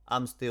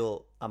I'm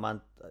still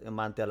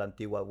amante a la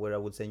antigua, where I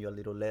would send you a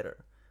little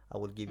letter. I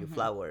will give you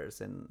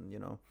flowers, and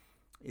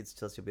it's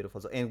just a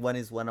beautiful song. And one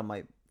is one of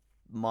my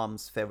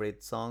mom's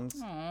favorite songs.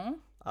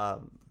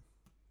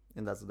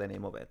 And that's the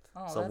name of it.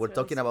 Oh, so that's we're really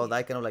talking about sweet.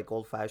 that kind of like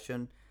old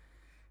fashioned.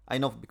 I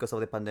know because of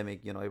the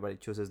pandemic, everybody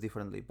chooses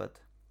differently. But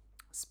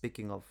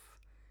speaking of,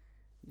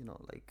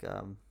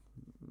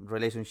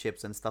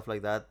 relationships and stuff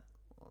like that,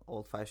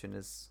 old fashioned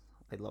is,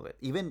 I love it.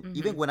 Even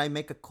when I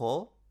make a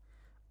call,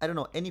 I don't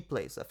know, any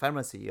place, a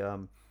pharmacy,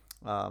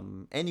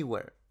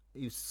 anywhere,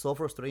 it's so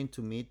frustrating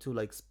to me to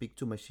like speak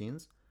to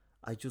machines.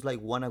 I just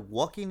like want to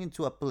walk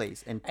into a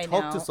place and I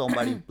talk to know.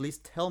 somebody. Please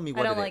tell me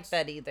what I don't it like is.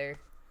 that either.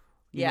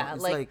 You know, Yeah,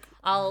 it's like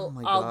oh I'll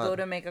my go God.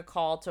 to make a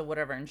call to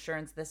whatever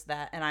insurance, this,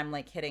 that, and I'm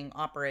like hitting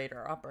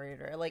operator,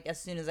 like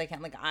as soon as I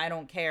can. Like I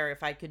don't care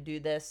if I could do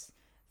this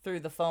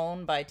through the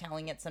phone by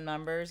telling it some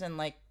numbers and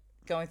like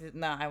going through.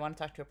 No, I want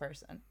to talk to a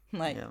person.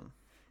 Like,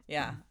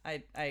 yeah,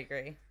 I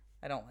agree.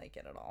 I don't like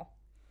it at all.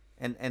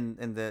 And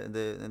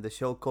the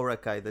show Cobra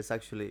Kai, that's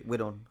actually, we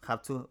don't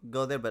have to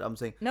go there, but I'm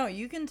saying No,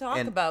 you can talk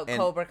And- about and-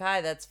 Cobra Kai.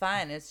 That's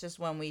fine. It's just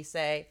when we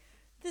say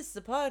this is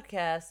a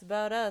podcast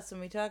about us and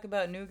we talk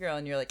about New Girl,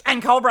 and you're like,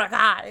 and Cobra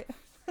Kai.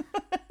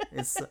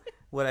 it's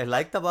what I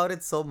liked about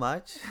it so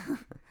much.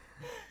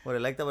 What I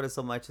liked about it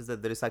so much is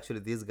that there is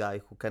actually this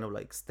guy who kind of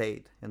like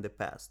stayed in the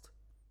past.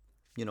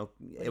 you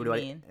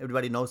Everybody mean?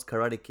 everybody knows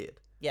Karate Kid,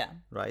 Yeah.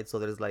 right? So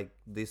there's like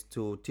these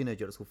two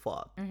teenagers who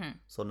fought.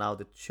 So now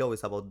the show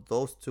is about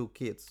those two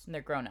kids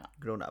They're grown up.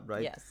 grown up,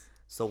 right? Yes.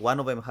 So one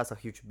of them has a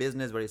huge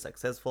business, very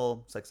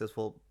successful.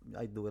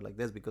 I do it like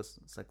this because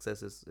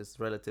success is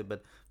relative,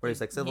 but very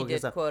successful. He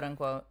He's did, a quote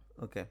unquote.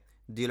 okay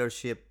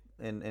dealership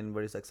and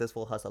very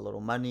successful, has a lot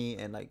of money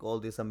and like all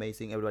this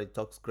amazing. Everybody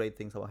talks great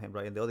things about him,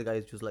 right? And the other guy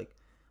is just like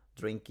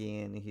drinking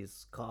in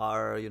his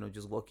car,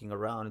 just walking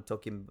around and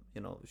talking,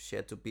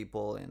 shit to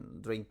people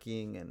and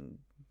drinking and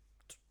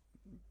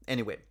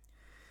anyway.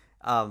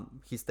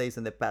 He stays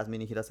in the past,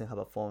 meaning he doesn't have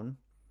a phone.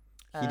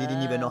 He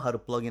didn't even know how to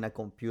plug in a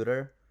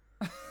computer.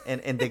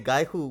 and the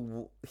guy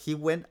who he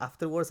went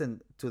afterwards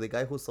and to the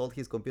guy who sold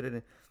his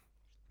computer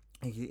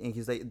and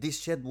he's like, this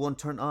shit won't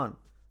turn on.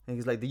 And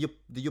he's like, did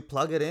you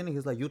plug it in? And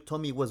he's like, you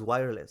told me it was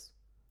wireless.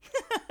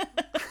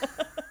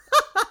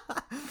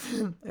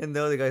 And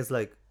the other guy's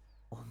like,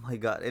 oh my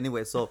God.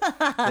 Anyway, so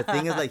the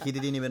thing is like he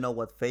didn't even know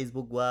what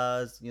Facebook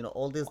was,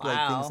 all these like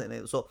Wow. things.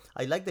 And so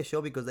I like the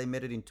show because they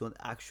made it into an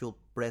actual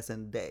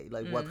present day,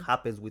 like what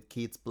happens with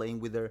kids playing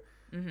with their,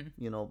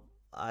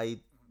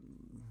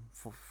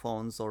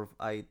 phones or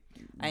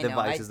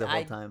devices the whole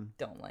I time.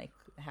 don't like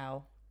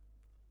how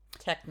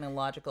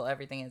technological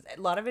everything is.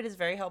 A lot of it is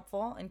very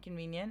helpful and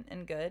convenient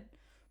and good,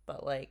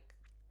 but like,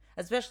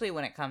 especially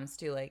when it comes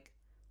to like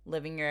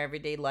living your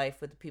everyday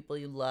life with the people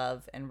you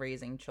love and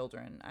raising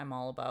children, I'm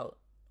all about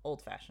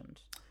old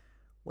fashioned.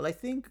 Well, I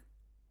think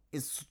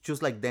it's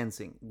just like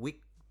dancing. We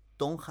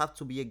don't have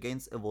to be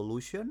against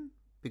evolution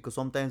because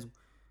sometimes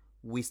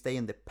we stay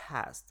in the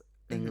past.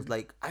 And it's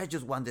like, I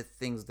just wanted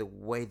things the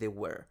way they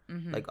were.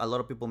 Like a lot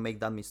of people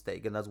make that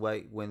mistake. And that's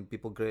why when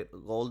people get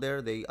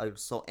older, they are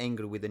so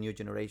angry with the new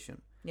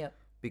generation. Yep.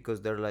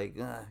 Because they're like,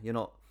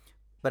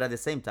 But at the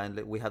same time,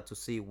 like, we have to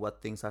see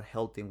what things are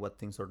healthy and what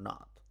things are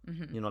not.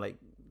 Like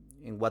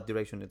in what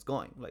direction it's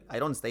going. Like I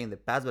don't stay in the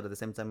past, but at the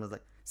same time, it's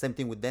like same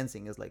thing with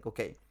dancing. It's like,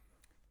 okay,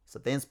 it's a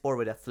dance sport,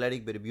 very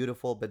athletic, very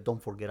beautiful, but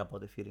don't forget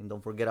about the feeling.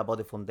 Don't forget about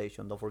the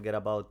foundation. Don't forget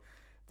about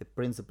the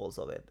principles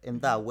of it.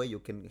 And that way you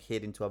can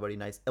hit into a very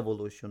nice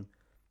evolution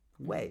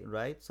way,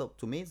 right? So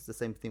to me, it's the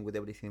same thing with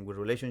everything, with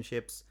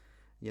relationships,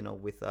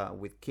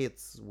 with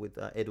kids, with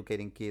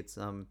educating kids,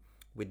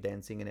 with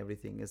dancing and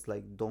everything. It's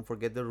like, don't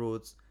forget the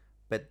roots,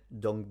 but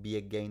don't be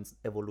against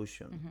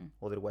evolution.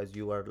 Otherwise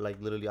you are like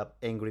literally an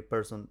angry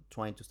person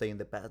trying to stay in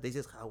the past. This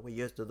is how we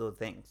used to do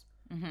things.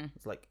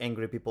 It's like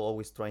angry people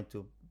always trying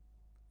to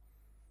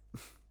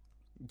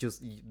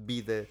just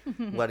be the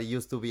what it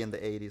used to be in the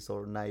 80s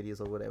or 90s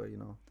or whatever.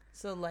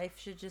 So life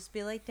should just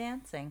be like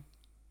dancing.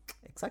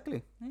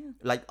 Exactly. Yeah.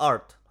 Like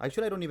art.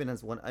 Actually, I don't even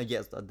as one.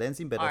 Yes,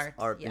 dancing, but as Art.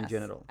 art in Yes,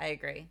 general. I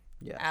agree.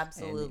 Yes.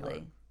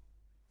 Absolutely.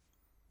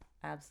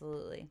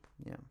 Absolutely.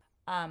 Yeah.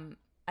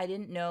 I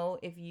didn't know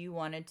if you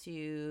wanted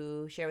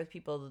to share with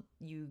people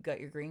you got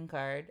your green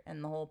card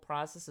and the whole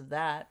process of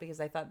that, because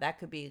I thought that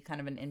could be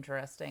kind of an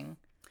interesting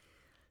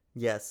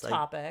Yes.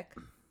 topic.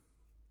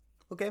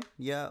 Okay.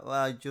 Yeah.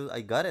 Well,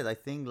 I got it. I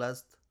think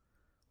last.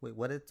 Wait.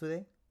 What is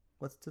today?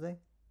 What's today?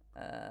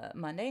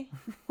 Monday?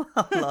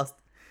 Last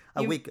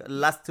a week.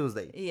 Last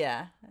Tuesday.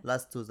 Yeah.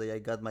 Last Tuesday, I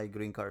got my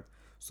green card.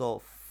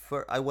 So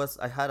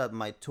I had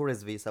my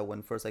tourist visa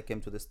when first I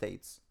came to the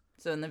States.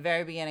 So in the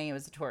very beginning, it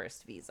was a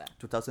tourist visa.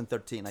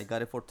 2013. I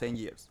got it for 10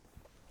 years.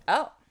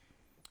 Oh.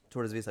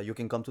 Tourist visa. You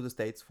can come to the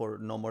States for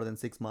no more than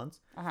 6 months.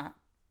 Uh-huh.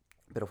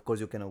 But of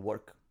course, you cannot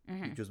work.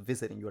 Mm-hmm. You're just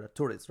visiting. You're a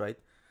tourist, right?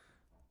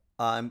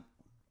 And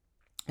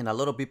a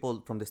lot of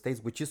people from the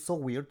States, which is so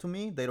weird to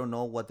me, they don't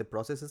know what the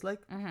process is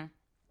like. Mm-hmm.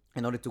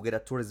 In order to get a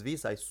tourist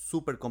visa, it's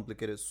super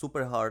complicated,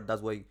 super hard.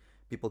 That's why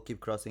people keep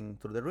crossing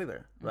through the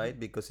river, right?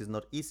 Because it's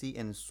not easy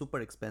and it's super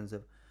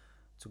expensive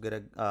to get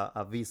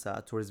a visa,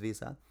 a tourist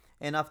visa.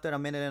 And after a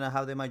minute and a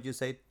half, they might just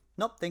say,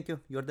 "Nope, thank you,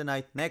 you're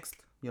denied. Next,"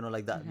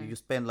 like that. You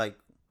spend like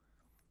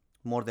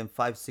more than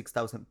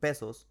 5,000-6,000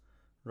 pesos,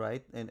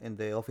 right? And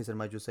the officer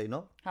might just say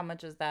no. How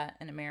much is that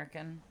in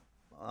American?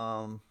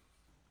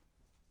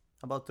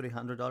 About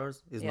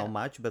 $300 is Yeah. not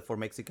much, but for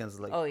Mexicans,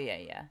 like Oh,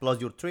 yeah.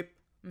 plus your trip,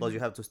 plus you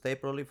have to stay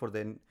probably for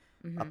the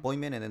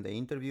appointment and then the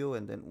interview,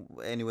 and then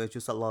anyway, it's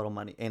just a lot of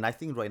money. And I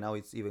think right now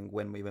it's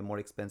went even more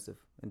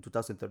expensive. In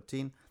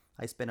 2013,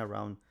 I spent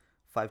around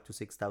 5,000 to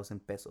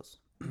 6,000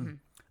 pesos.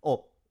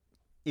 Oh,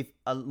 if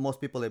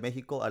most people in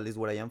Mexico, at least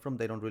where I am from,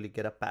 they don't really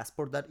get a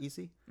passport that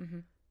easy.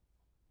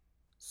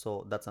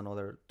 So that's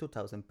another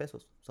 2,000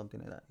 pesos, something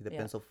like that.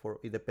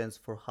 It depends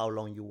for how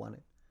long you want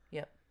it.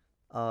 Yep.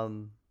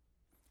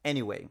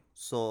 Anyway,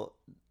 so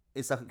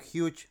it's a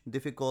huge,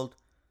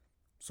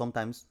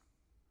 sometimes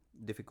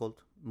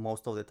difficult,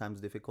 most of the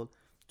times difficult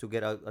to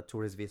get a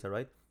tourist visa,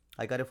 right?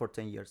 I got it for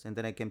 10 years. And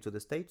then I came to the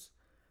States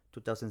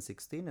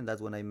 2016, and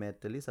that's when I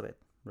met Elizabeth,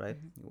 right?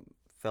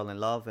 Fell in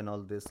love and all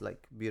this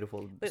like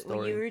beautiful But story.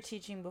 when you were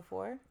teaching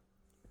before,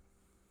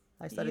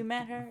 I you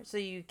met her? So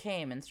you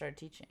came and started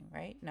teaching,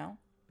 right? No?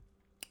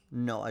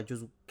 No, I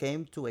just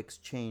came to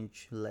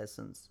exchange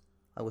lessons.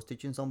 I was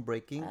teaching some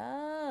breaking.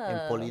 Oh,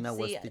 And Paulina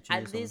was teaching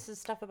me this is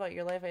stuff about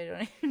your life I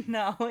don't even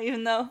know,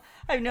 even though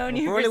I've known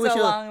you for Probably so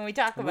long and we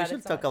talk about it. We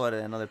should talk about it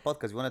in another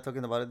podcast. You want to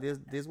talk about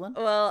it this one?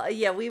 Well,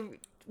 yeah,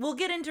 we'll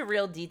get into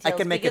real details. I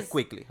can make it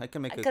quickly.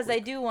 Because I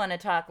do want to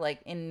talk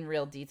like in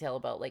real detail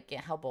about like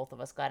how both of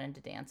us got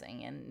into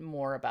dancing and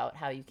more about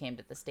how you came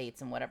to the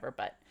States and whatever.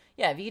 But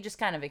yeah, if you could just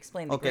kind of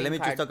explain the Okay, let me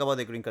just talk about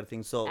the green card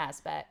thing. So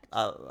aspect.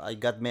 I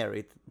got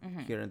married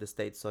here in the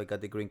States, so I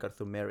got the green card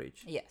through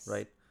marriage. Yes.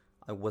 Right.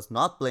 I was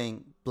not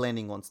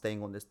planning on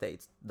staying on the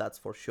States. That's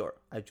for sure.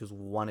 I just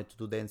wanted to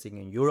do dancing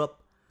in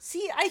Europe.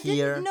 See, I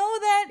didn't know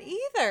that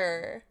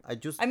either.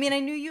 I mean, I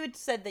knew you had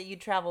said that you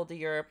traveled to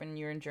Europe and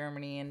you're in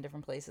Germany and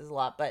different places a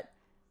lot, but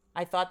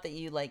I thought that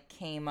you like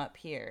came up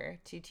here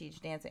to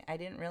teach dancing. I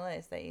didn't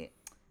realize that you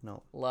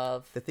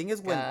love. The thing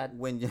is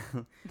when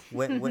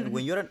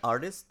you're an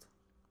artist,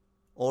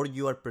 all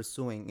you are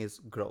pursuing is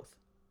growth.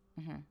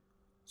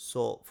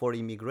 So for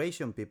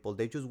immigration people,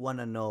 they just want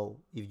to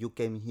know if you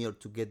came here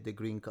to get the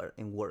green card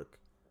and work.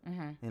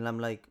 And I'm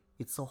like,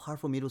 it's so hard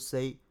for me to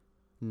say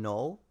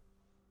no,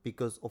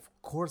 because of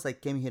course I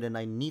came here and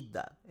I need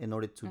that in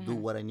order to do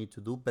what I need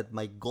to do. But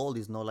my goal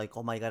is not like,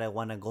 oh my God, I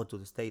want to go to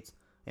the States.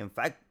 In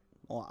fact,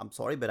 I'm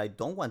sorry, but I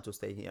don't want to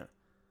stay here.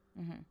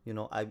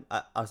 I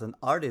as an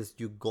artist,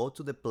 you go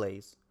to the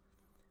place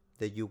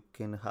that you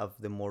can have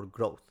the more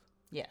growth.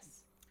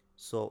 Yes.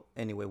 So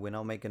anyway, we're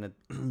now making it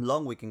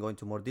long. We can go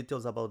into more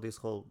details about this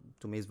whole,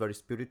 to me, it's very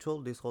spiritual,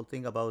 this whole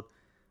thing about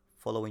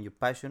following your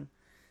passion.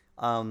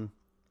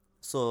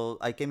 So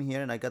I came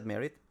here and I got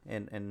married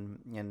and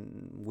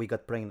we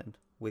got pregnant.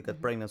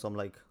 So I'm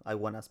like, I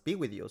want to speak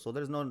with you. So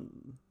there's no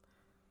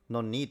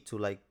need to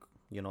like,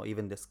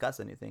 even discuss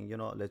anything,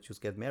 let's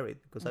just get married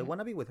because I want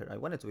to be with her. I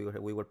wanted to be with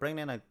her. We were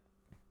pregnant.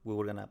 We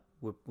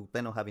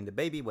plan on having the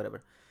baby,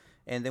 whatever.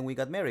 And then we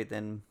got married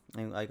and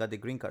I got the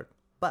green card.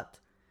 But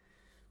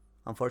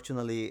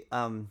unfortunately,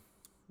 when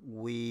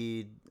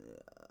we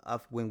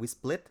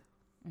split,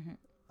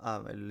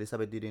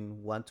 Elizabeth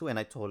didn't want to, and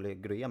I totally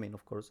agree. I mean,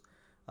 of course,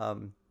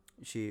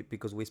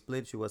 because we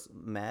split, she was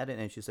mad,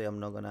 and she said, "I'm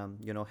not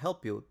gonna,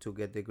 help you to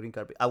get the green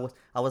card." I was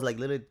like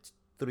literally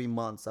 3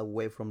 months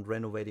away from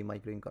renovating my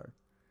green card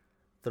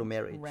through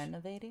marriage.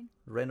 Renovating?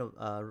 Renew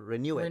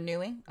it.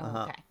 Renewing?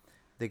 Oh, okay.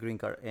 The green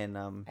card, and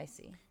I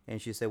see.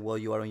 And she said, "Well,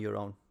 you are on your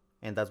own."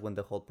 And that's when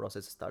the whole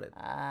process started.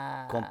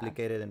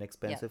 Complicated and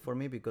expensive for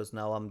me because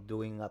now I'm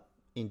doing a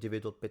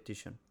individual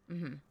petition,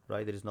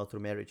 right? There is not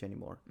through marriage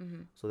anymore.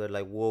 So they're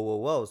like,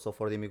 whoa. So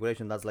for the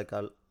immigration, that's like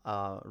a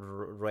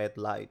red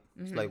light.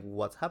 It's like,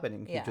 what's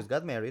happening? Yeah. He just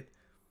got married.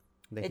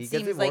 Then he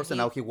gets divorced and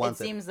now he wants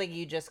it. It seems like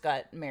you just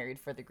got married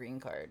for the green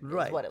card. Is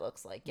Right. what it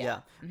looks like.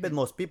 Yeah. But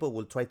most people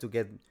will try to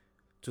get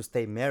to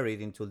stay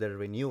married until they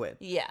renew it.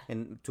 Yeah.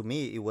 And to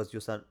me, it was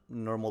just a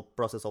normal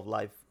process of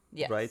life,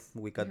 Yes. right?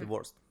 We got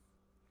divorced.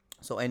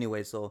 So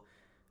anyway, it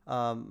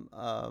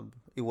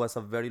was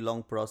a very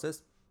long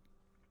process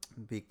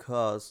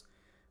because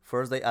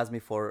first they asked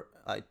me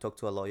I talked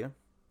to a lawyer,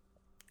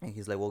 and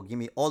he's like, well, give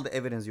me all the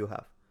evidence you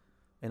have.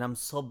 And I'm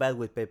so bad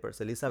with papers.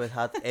 Elizabeth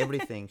had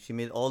everything. She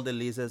made all the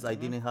leases. I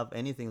didn't have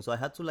anything. So I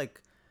had to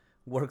like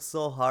work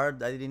so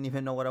hard. I didn't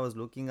even know what I was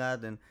looking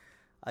at. And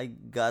I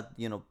got,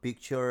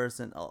 pictures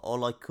and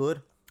all I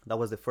could. That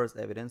was the first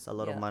evidence, a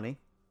lot of money.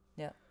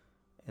 Yeah.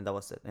 And that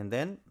was it. And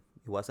then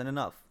it wasn't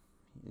enough.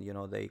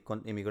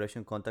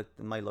 Immigration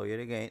contacted my lawyer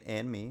again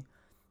and me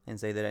and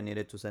say that I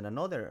needed to send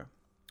another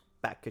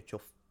package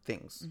of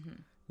things,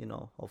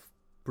 of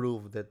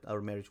proof that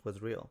our marriage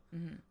was real.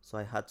 So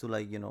I had to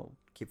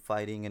keep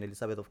fighting, and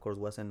Elizabeth of course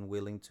wasn't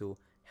willing to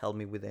help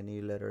me with any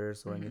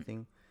letters or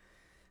anything.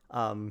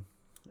 And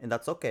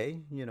that's okay,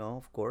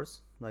 of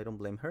course. I don't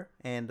blame her.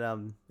 And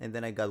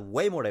then I got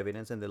way more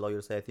evidence, and the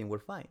lawyer said, I think we're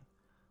fine.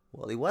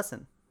 Well, it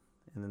wasn't.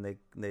 And then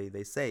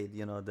they said,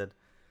 that.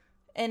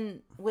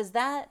 And was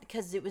that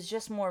because it was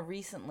just more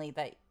recently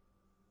that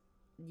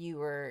you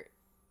were,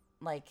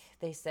 like,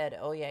 they said,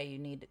 oh, yeah, you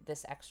need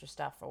this extra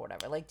stuff or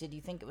whatever? Like, did you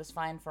think it was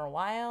fine for a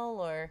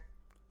while, or?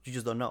 You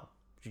just don't know.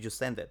 You just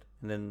send it.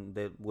 And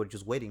then we're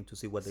just waiting to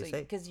see what they say.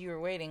 Because you were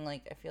waiting,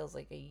 like, it feels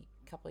like a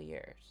couple of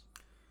years.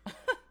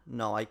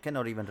 No, I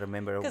cannot even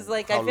remember. Because,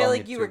 like, I feel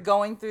like you were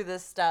going through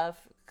this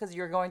stuff because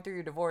you were going through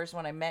your divorce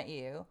when I met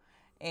you.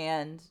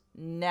 And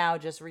now,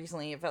 just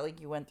recently, it felt like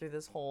you went through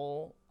this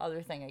whole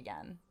other thing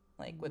again,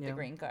 like with the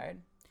green card.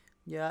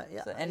 Yeah.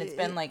 So, and it's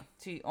been like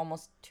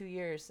almost 2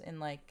 years in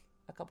like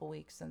a couple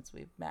weeks since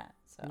we've met.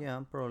 So yeah,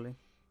 probably.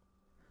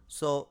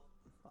 So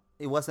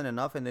it wasn't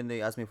enough, and then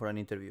they asked me for an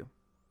interview.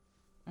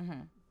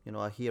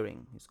 A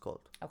hearing is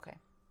called. Okay.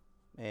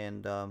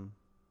 And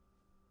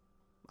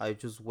I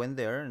just went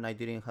there, and I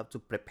didn't have to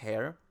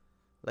prepare.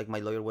 Like my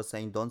lawyer was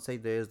saying, don't say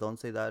this, don't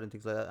say that, and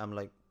things like that. I'm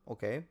like,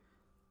 okay,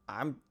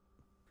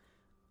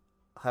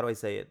 how do I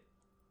say it?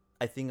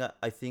 I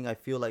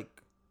feel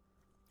like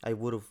I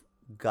would have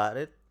got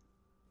it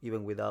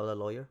even without a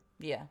lawyer.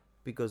 Yeah.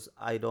 Because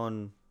I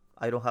don't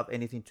have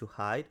anything to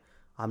hide.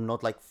 I'm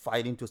not like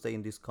fighting to stay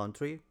in this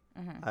country.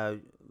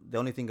 The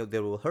only thing that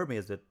will hurt me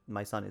is that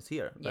my son is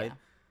here, right? Yeah.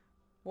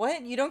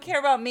 What? You don't care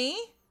about me?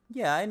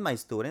 Yeah, and my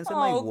students and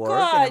my work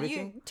God, and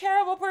everything. You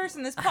terrible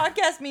person. This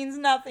podcast means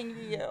nothing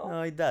to you.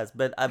 No, it does.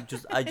 But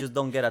I just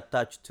don't get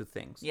attached to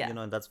things. Yeah.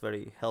 And that's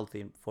very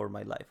healthy for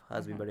my life.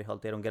 Has been very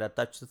healthy. I don't get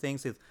attached to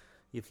things.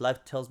 If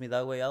life tells me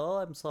that way,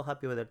 I'm so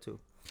happy with it too.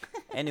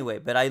 Anyway,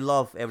 but I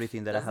love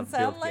everything that I have built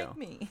here. Doesn't sound like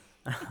me.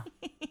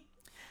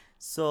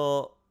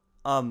 So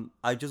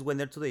I just went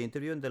there to the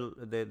interview, and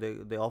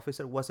the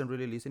officer wasn't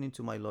really listening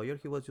to my lawyer.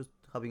 He was just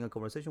having a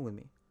conversation with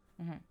me.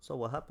 So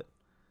what happened?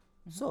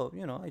 So,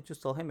 I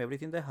just told him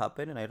everything that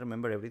happened, and I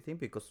remember everything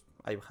because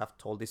I have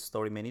told this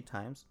story many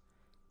times.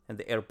 And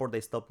the airport, they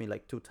stopped me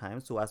like 2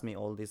 times to ask me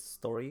all this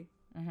story,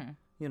 and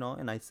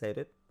I said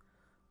it.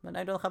 And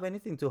I don't have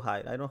anything to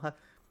hide.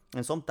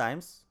 And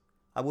sometimes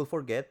I will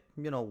forget,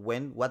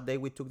 what day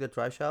we took the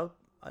trash out.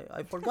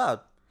 I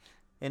forgot.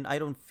 And I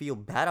don't feel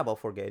bad about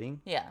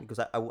forgetting. Yeah. Because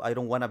I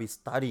don't want to be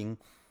studying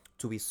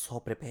to be so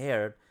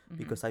prepared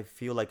because I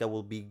feel like I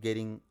will be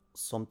getting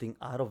something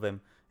out of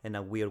them in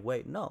a weird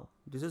way. No,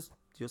 this is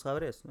just how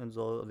it is. And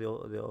so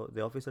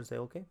the officer say,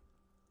 okay,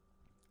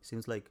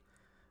 seems like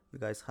you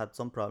guys had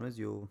some problems.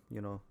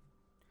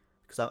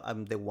 Because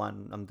I'm the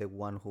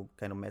one who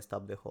kind of messed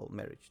up the whole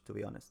marriage, to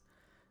be honest.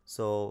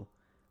 So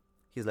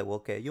he's like, well,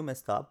 okay, you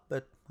messed up,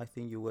 but I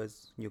think you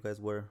guys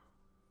were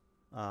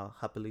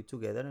happily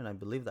together, and I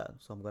believe that.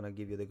 So I'm gonna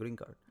give you the green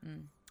card.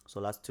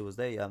 So last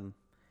Tuesday, I'm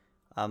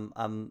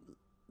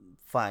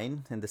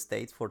fine in the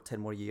States for 10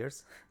 more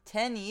years.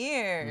 10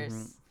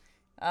 years.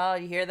 Oh,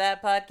 you hear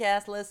that,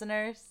 podcast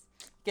listeners?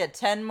 Get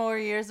 10 more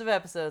years of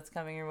episodes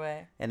coming your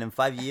way. And in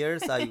 5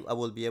 years, I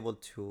will be able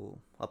to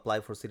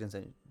apply for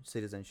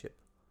citizenship.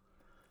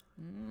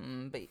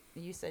 But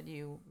you said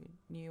you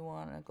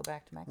want to go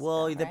back to Mexico.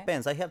 Well, it right?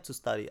 depends. I have to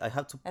study. I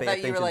have to pay I thought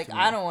attention you were like, to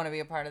I don't want to be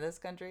a part of this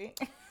country.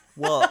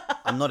 Well,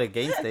 I'm not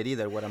against it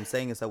either. What I'm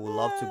saying is I would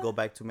love to go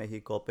back to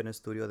Mexico, open a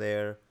studio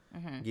there,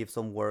 give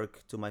some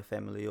work to my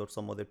family or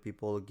some other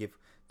people, give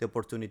the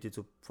opportunity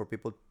for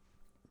people,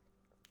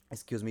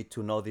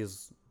 to know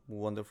this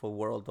wonderful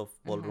world of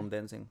ballroom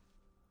dancing.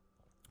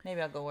 Maybe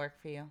I'll go work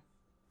for you.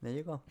 There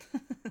you go.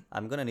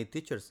 I'm gonna need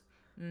teachers,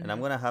 and I'm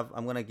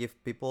gonna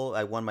give people.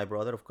 I want my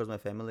brother, of course, my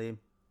family,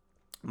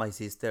 my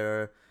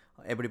sister,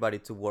 everybody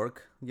to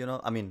work.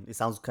 I mean, it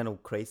sounds kind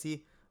of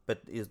crazy,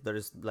 but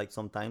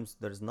sometimes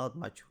there's not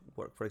much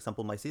work. For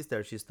example, my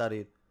sister, she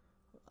studied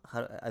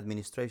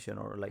administration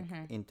or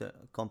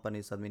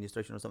companies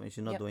administration or something.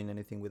 She's not doing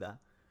anything with that.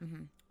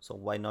 So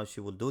why not?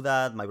 She will do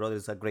that. My brother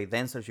is a great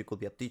dancer. She could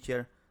be a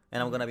teacher,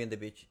 and I'm gonna be on the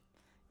beach.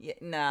 Yeah,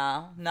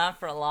 no, not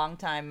for a long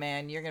time,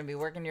 man. You're gonna be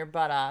working your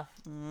butt off.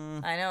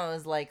 I know it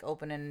was like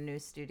opening a new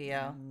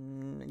studio.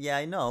 Yeah,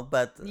 I know,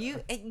 but You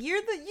said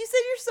you're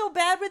so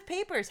bad with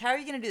papers. How are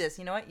you gonna do this?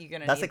 You know what?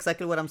 that's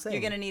exactly what I'm saying.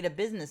 You're gonna need a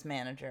business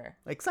manager.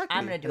 Exactly.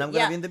 I'm gonna do and it. I'm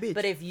gonna be in the beach.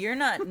 But if you're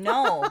not,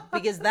 no,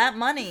 because that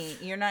money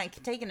you're not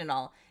taking it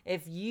all.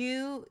 If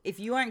you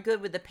aren't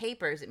good with the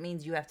papers, it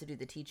means you have to do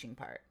the teaching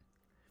part.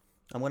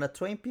 I'm gonna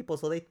train people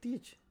so they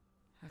teach.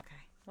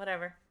 Okay,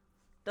 whatever.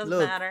 Doesn't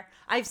matter.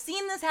 I've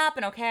seen this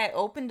happen, okay? I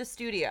opened a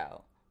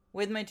studio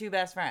with my two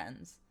best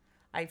friends.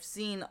 I've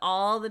seen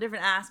all the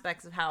different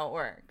aspects of how it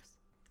works.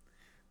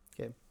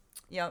 Okay.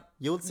 Yep.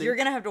 You'll see. You're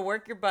going to have to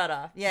work your butt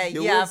off. Yeah,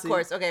 of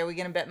course. Okay, are we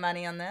going to bet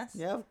money on this?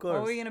 Yeah, of course.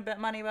 What were we going to bet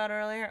money about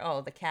earlier?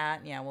 Oh, the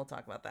cat. Yeah, we'll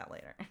talk about that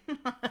later.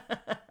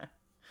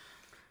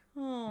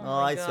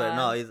 I swear.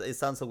 No, it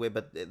sounds so weird,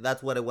 but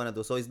that's what I want to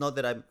do. So it's not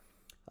that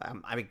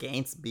I'm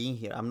against being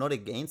here. I'm not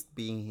against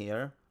being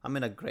here. I'm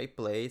in a great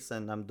place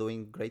and I'm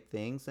doing great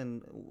things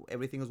and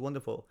everything is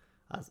wonderful.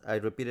 As I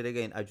repeat it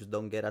again, I just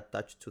don't get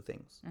attached to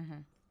things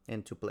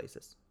and to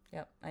places.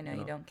 Yep, I know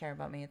you don't care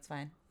about me. It's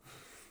fine.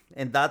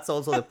 And that's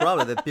also the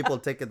problem that people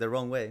take it the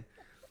wrong way.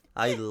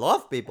 I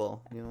love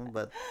people,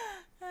 but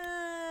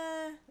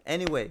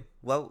anyway,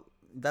 well,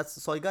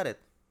 so I got it.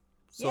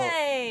 So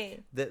yay!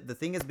 The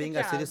thing is, being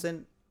a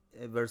citizen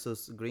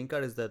versus green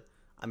card is that,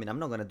 I mean, I'm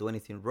not gonna do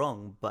anything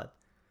wrong, but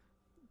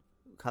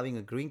having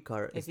a green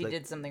card if is you like,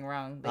 did something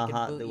wrong, they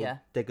could boot you.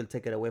 They could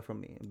take it away from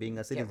me. Being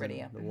a citizen, Get rid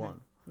of you. the one.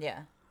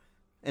 Yeah.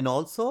 And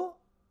also,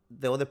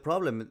 the other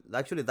problem,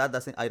 actually, that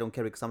doesn't. I don't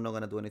care because I'm not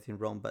gonna do anything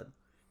wrong. But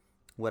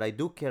what I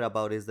do care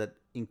about is that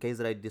in case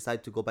that I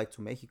decide to go back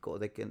to Mexico,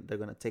 they're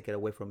gonna take it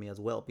away from me as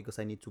well because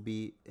I need to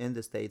be in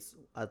the States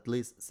at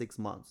least 6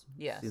 months.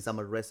 Yes. Since I'm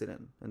a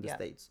resident in the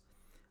States,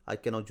 I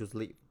cannot just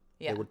leave.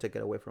 Yeah. They will take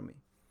it away from me.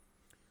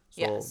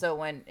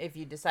 So if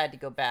you decide to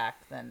go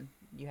back, then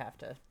you have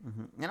to.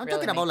 And I'm really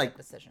talking about like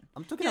decision.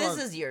 I'm talking about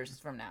this is years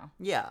from now.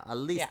 Yeah, at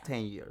least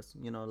 10 years.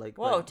 Like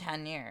whoa,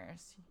 10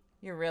 years.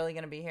 You're really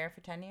gonna be here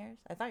for 10 years?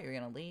 I thought you were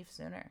gonna leave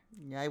sooner.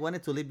 Yeah, I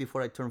wanted to leave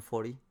before I turned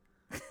 40.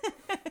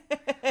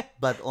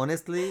 But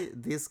honestly,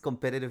 this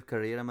competitive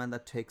career, Amanda,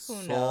 takes so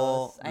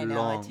long. I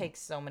know it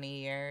takes so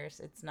many years.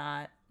 It's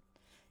not.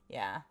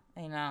 Yeah,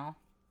 I know.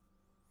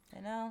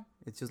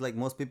 It's just like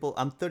most people.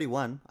 I'm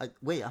 31.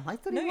 Wait, am I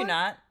 31? No, you're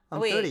not. I'm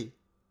Wait. 30.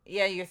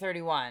 Yeah, you're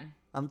 31.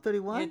 I'm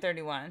 31? You're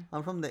 31.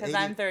 I'm from the 'Cause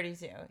I'm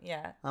 32,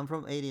 yeah. I'm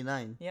from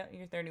 89. Yeah,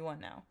 you're 31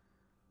 now.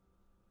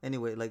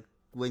 Anyway, like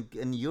when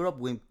in Europe,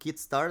 when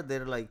kids start,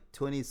 they're like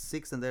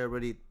 26 and they're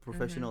already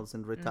professionals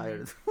and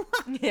retired.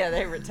 Yeah,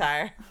 they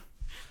retire.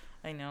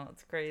 I know,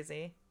 it's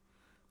crazy.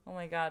 Oh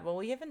my god. Well,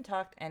 we haven't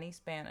talked any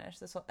Spanish.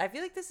 I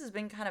feel like this has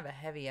been kind of a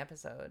heavy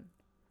episode.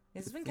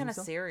 This has been kind of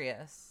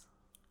serious.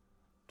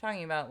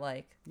 Talking about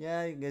like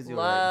I guess you're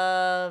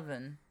love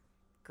and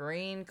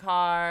green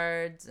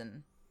cards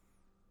and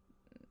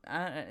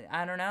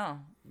I don't know.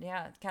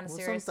 Yeah, it's kind of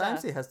serious. Sometimes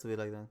stuff. it has to be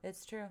like that.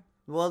 It's true.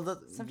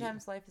 Well,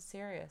 sometimes life is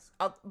serious.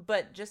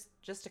 But just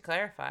to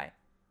clarify,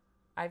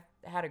 I've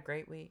had a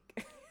great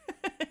week.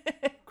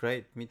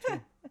 Great, me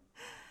too.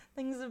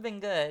 Things have been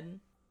good.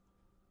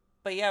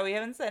 But yeah, we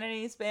haven't said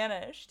any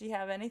Spanish. Do you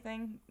have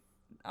anything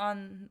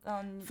on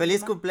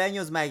Feliz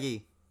cumpleaños,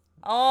 Maggie.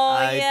 Oh,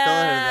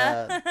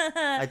 yeah.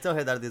 I told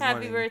her that this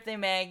morning. Happy birthday,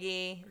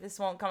 Maggie. This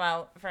won't come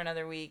out for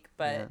another week,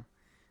 but... Yeah.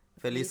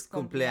 Feliz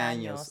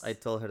cumpleaños. I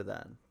told her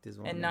that this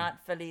morning. And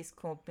not feliz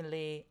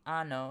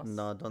cumpleaños.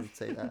 No, don't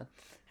say that.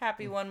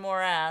 Happy one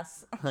more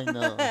ass. I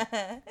know.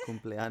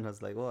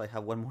 Cumpleaños, like, I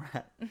have one more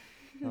ass.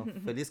 No,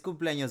 feliz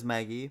cumpleaños,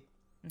 Maggie.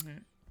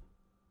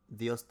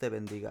 Dios te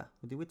bendiga.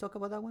 Did we talk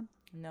about that one?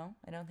 No,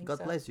 I don't think so.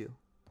 God bless you.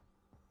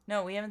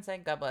 No, we haven't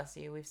said God bless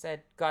you. We've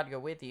said God go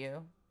with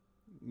you.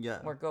 Yeah.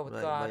 Or go with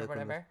God or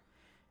whatever.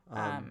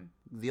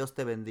 Dios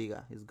te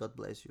bendiga is God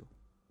bless you.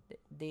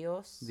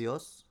 Dios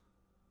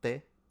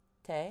te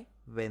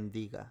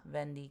bendiga.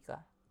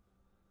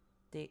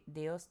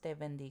 Dios te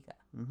bendiga.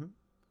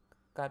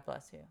 God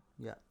bless you.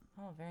 Yeah.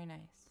 Oh, very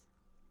nice.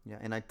 Yeah,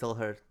 and I told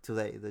her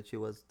today that she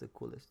was the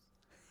coolest.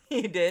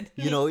 You did?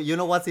 You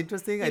know what's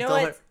interesting? I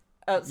told her.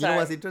 Oh, sorry. You know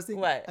what's interesting?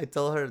 What? I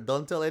told her,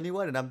 don't tell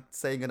anyone, and I'm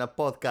saying in a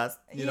podcast,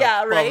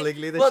 right?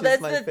 publicly that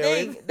she's my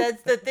favorite.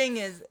 That's the thing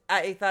is,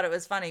 I thought it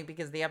was funny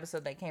because the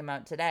episode that came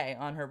out today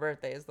on her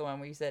birthday is the one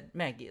where you said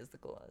Maggie is the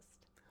coolest.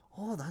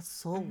 Oh, that's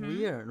so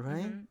weird,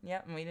 right?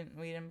 Yep, and we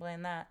didn't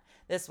plan that.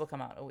 This will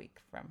come out a week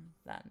from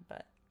then,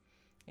 but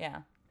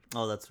yeah.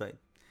 Oh, that's right.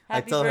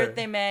 Happy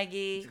birthday,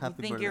 Maggie. You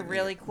think you're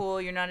really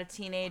cool. You're not a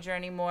teenager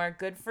anymore.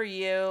 Good for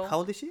you. How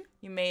old is she?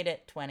 You made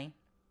it. 20.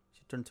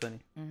 She turned 20.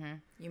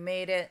 You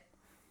made it.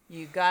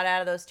 You got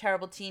out of those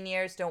terrible teen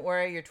years. Don't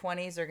worry. Your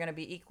 20s are going to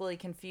be equally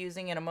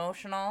confusing and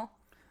emotional.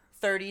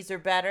 30s are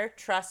better.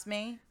 Trust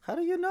me. How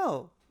do you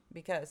know?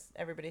 Because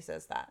everybody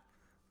says that.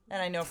 And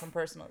I know from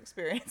personal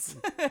experience.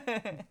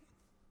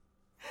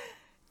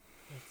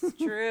 It's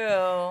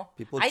true.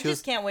 I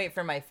just can't wait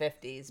for my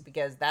 50s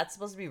because that's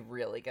supposed to be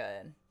really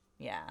good.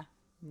 Yeah.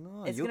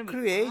 No, you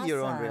create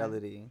your own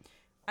reality.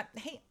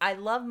 hey, I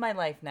love my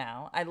life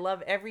now. I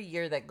love every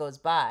year that goes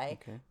by.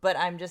 Okay. But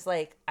I'm just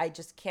like, I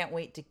just can't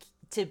wait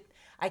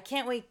I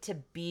can't wait to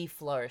be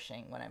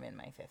flourishing when I'm in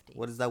my 50s.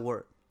 What is that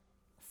word?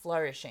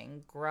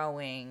 Flourishing,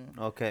 growing.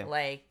 Okay.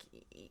 Like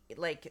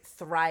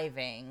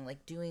thriving,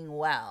 like doing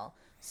well.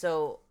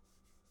 So,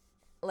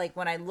 like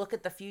when I look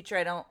at the future,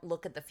 I don't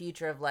look at the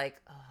future of like,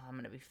 oh, I'm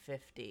gonna be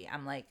 50.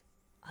 I'm like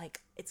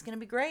it's gonna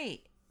be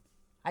great.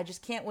 I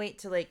just can't wait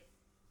to like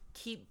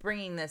keep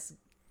bringing this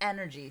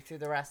energy through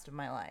the rest of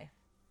my life.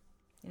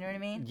 You know what I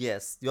mean?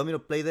 Yes. You want me to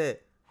play the...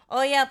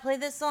 Oh yeah, play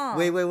this song.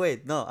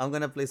 Wait. No, I'm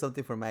gonna play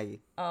something for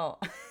Maggie. Oh.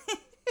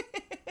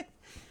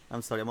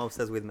 I'm sorry, I'm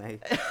obsessed with Maggie.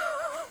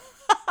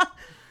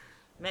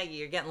 Maggie,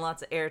 you're getting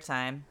lots of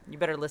airtime. You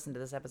better listen to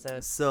this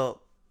episode. So,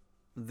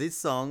 this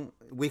song,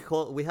 we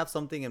have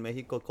something in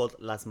Mexico called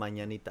Las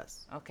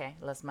Mañanitas. Okay,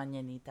 Las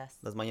Mañanitas.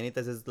 Las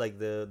Mañanitas is like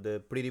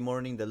the pretty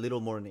morning, the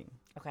little morning.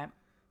 Okay.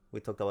 We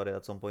talked about it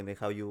at some point, and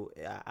how you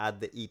add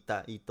the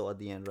ito at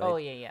the end, right? Oh,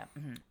 yeah.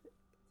 Mm-hmm.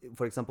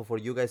 For example, for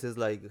you guys, it's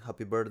like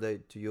Happy Birthday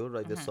to you,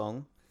 right? The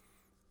song.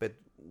 But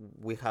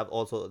we have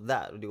also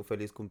that.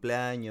 Feliz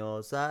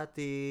cumpleaños a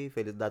ti.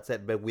 That's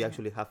it. But we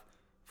actually have,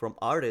 from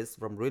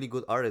really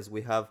good artists,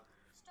 we have...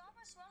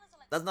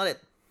 That's not it.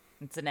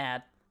 It's an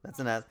ad. That's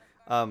an ad.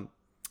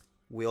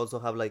 We also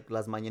have like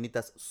Las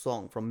Mañanitas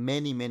song from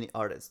many, many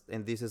artists.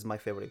 And this is my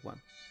favorite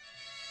one.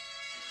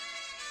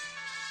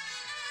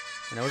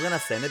 And I was going to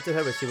send it to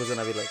her, but she was going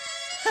to be like...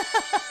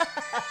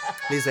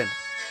 Listen.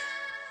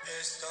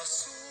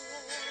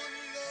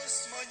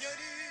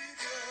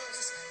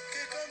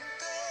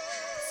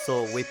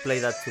 So we play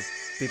that to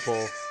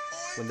people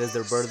when there's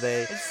their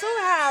birthday. It's so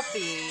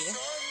happy.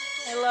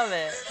 I love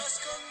it.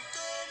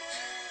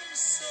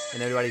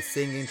 And everybody's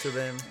singing to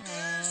them.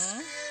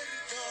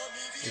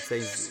 It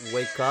says,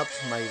 wake up,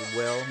 my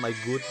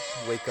good,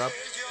 wake up.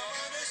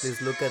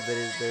 Please look at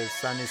the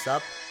sun is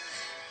up.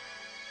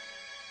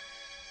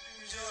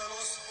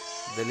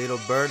 The little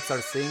birds are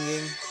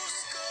singing.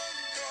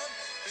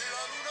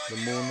 The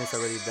moon is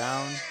already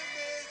down.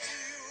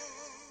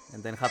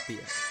 And then happy.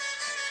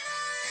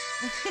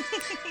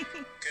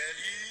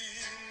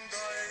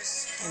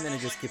 And then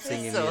it just keeps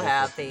singing. It's so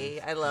happy.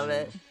 I love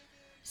it.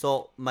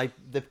 So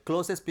the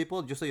closest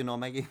people, just so you know,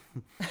 Maggie,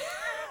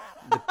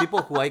 the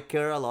people who I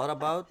care a lot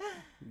about,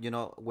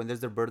 when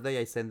there's their birthday,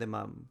 I send them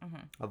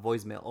a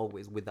voicemail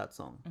always with that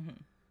song.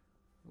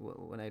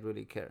 When I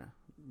really care,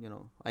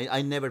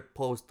 I never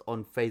post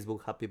on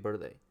Facebook happy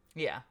birthday.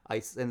 Yeah. I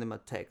send them a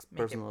text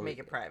personally. Make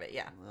it private,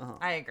 yeah.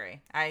 I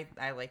agree. I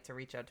like to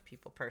reach out to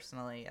people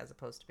personally as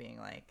opposed to being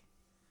like,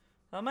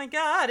 oh my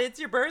God, it's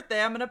your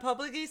birthday. I'm going to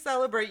publicly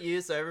celebrate you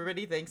so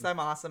everybody thinks I'm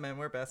awesome and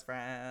we're best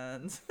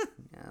friends.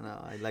 Yeah,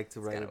 no, I like to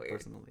write it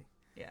personally.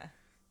 Yeah.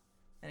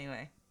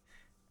 Anyway,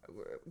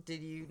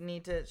 did you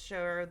need to show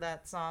her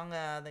that song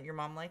that your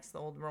mom likes, the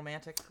old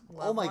romantic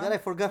love Oh my one? God, I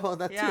forgot about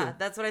that too. Yeah,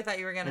 that's what I thought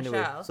you were going to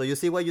show. So you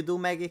see what you do,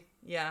 Maggie?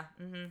 Yeah.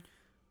 Mm-hmm.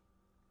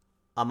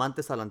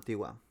 Amantes a la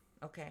antigua.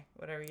 Okay,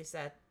 whatever you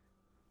said.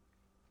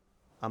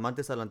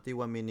 Amantes a la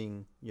antigua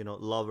meaning,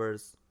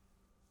 lovers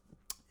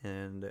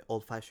in the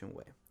old-fashioned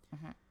way.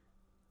 Mm-hmm.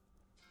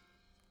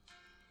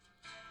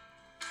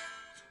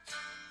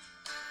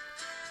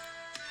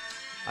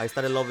 I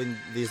started loving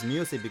this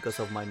music because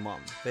of my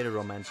mom. Very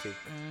romantic.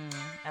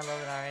 I love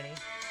it already.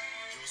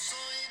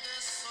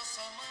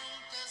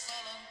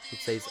 It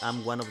says,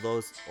 I'm one of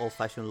those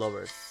old-fashioned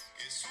lovers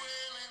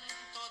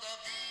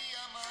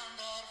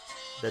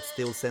that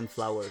still send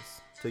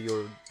flowers to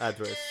your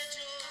address.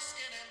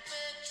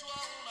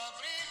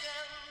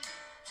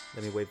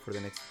 Let me wait for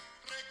the next.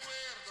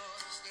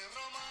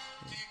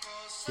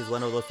 She's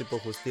one of those people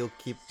who still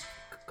keep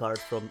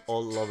cards from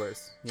old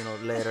lovers,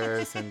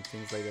 letters and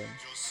things like that.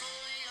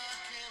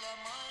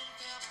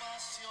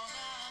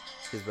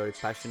 He's very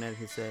passionate,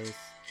 he says.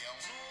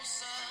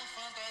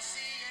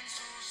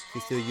 He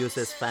still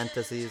uses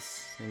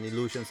fantasies and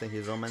illusions in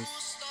his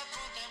romance.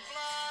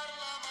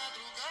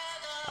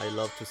 I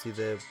love to see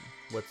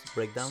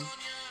breakdown?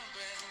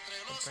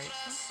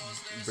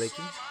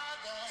 Breaking?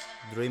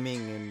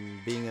 Dreaming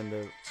and being in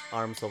the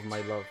arms of my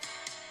love.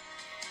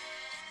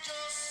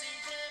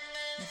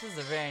 This is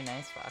a very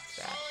nice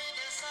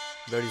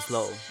foxtrot. Very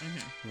slow.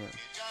 Mm-hmm. Yeah.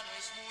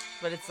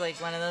 But it's like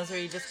one of those where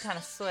you just kind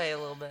of sway a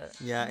little bit.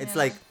 Yeah, it's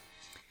like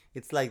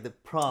the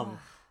prom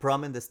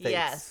in the States.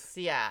 Yes,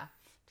 yeah.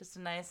 Just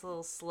a nice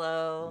little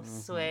slow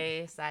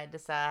sway side to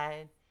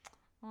side.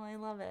 Oh, I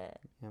love it.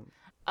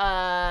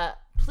 Yeah.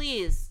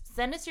 Please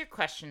send us your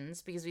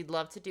questions because we'd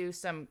love to do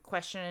some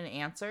question and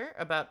answer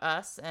about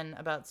us and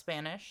about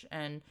Spanish,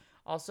 and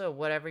also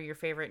whatever your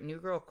favorite New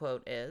Girl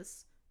quote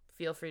is.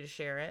 Feel free to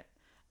share it.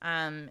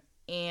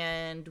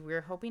 And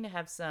we're hoping to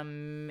have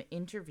some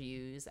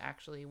interviews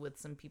actually with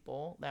some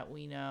people that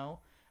we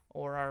know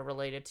or are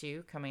related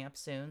to coming up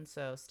soon.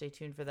 So stay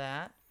tuned for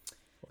that.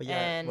 Well, yeah,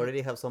 and we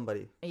already have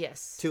somebody.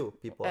 Yes. 2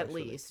 people, at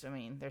actually. least. I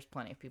mean, there's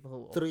plenty of people who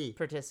will 3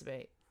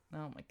 participate.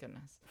 Oh my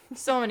goodness.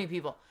 So many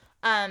people.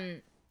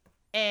 And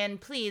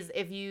please,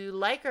 if you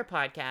like our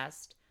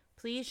podcast,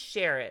 please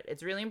share it.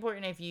 It's really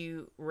important if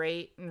you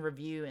rate and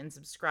review and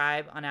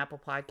subscribe on Apple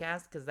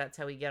Podcasts because that's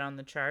how we get on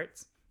the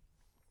charts.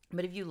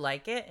 But if you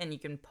like it and you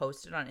can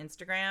post it on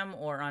Instagram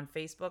or on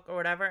Facebook or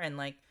whatever and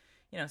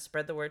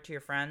spread the word to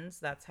your friends,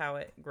 that's how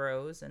it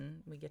grows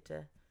and we get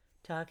to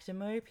talk to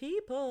more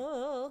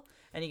people.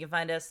 And you can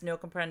find us No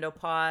Comprendo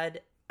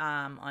Pod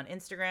on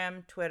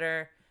Instagram,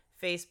 Twitter,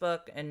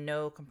 Facebook, and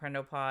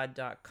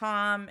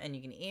nocomprendopod.com. And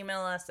you can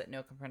email us at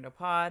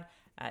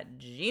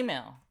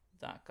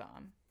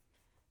nocomprendopod@gmail.com.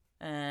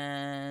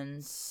 And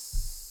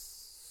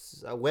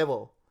A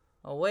huevo.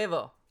 a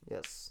huevo.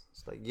 Yes.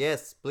 It's like,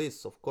 yes,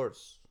 please, of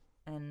course.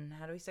 And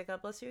how do we say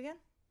God bless you again?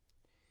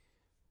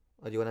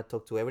 Are you going to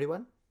talk to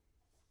everyone?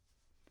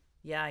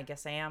 Yeah, I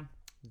guess I am.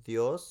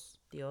 Dios.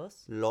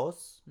 Dios.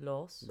 Los.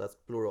 That's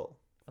plural.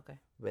 Okay.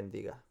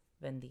 Bendiga.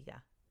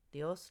 Bendiga.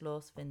 Dios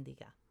los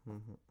bendiga.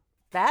 Mm-hmm.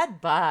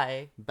 Bad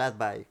bye. Bad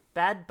bye.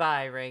 Bad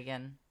bye,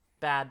 Reagan.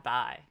 Bad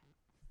bye.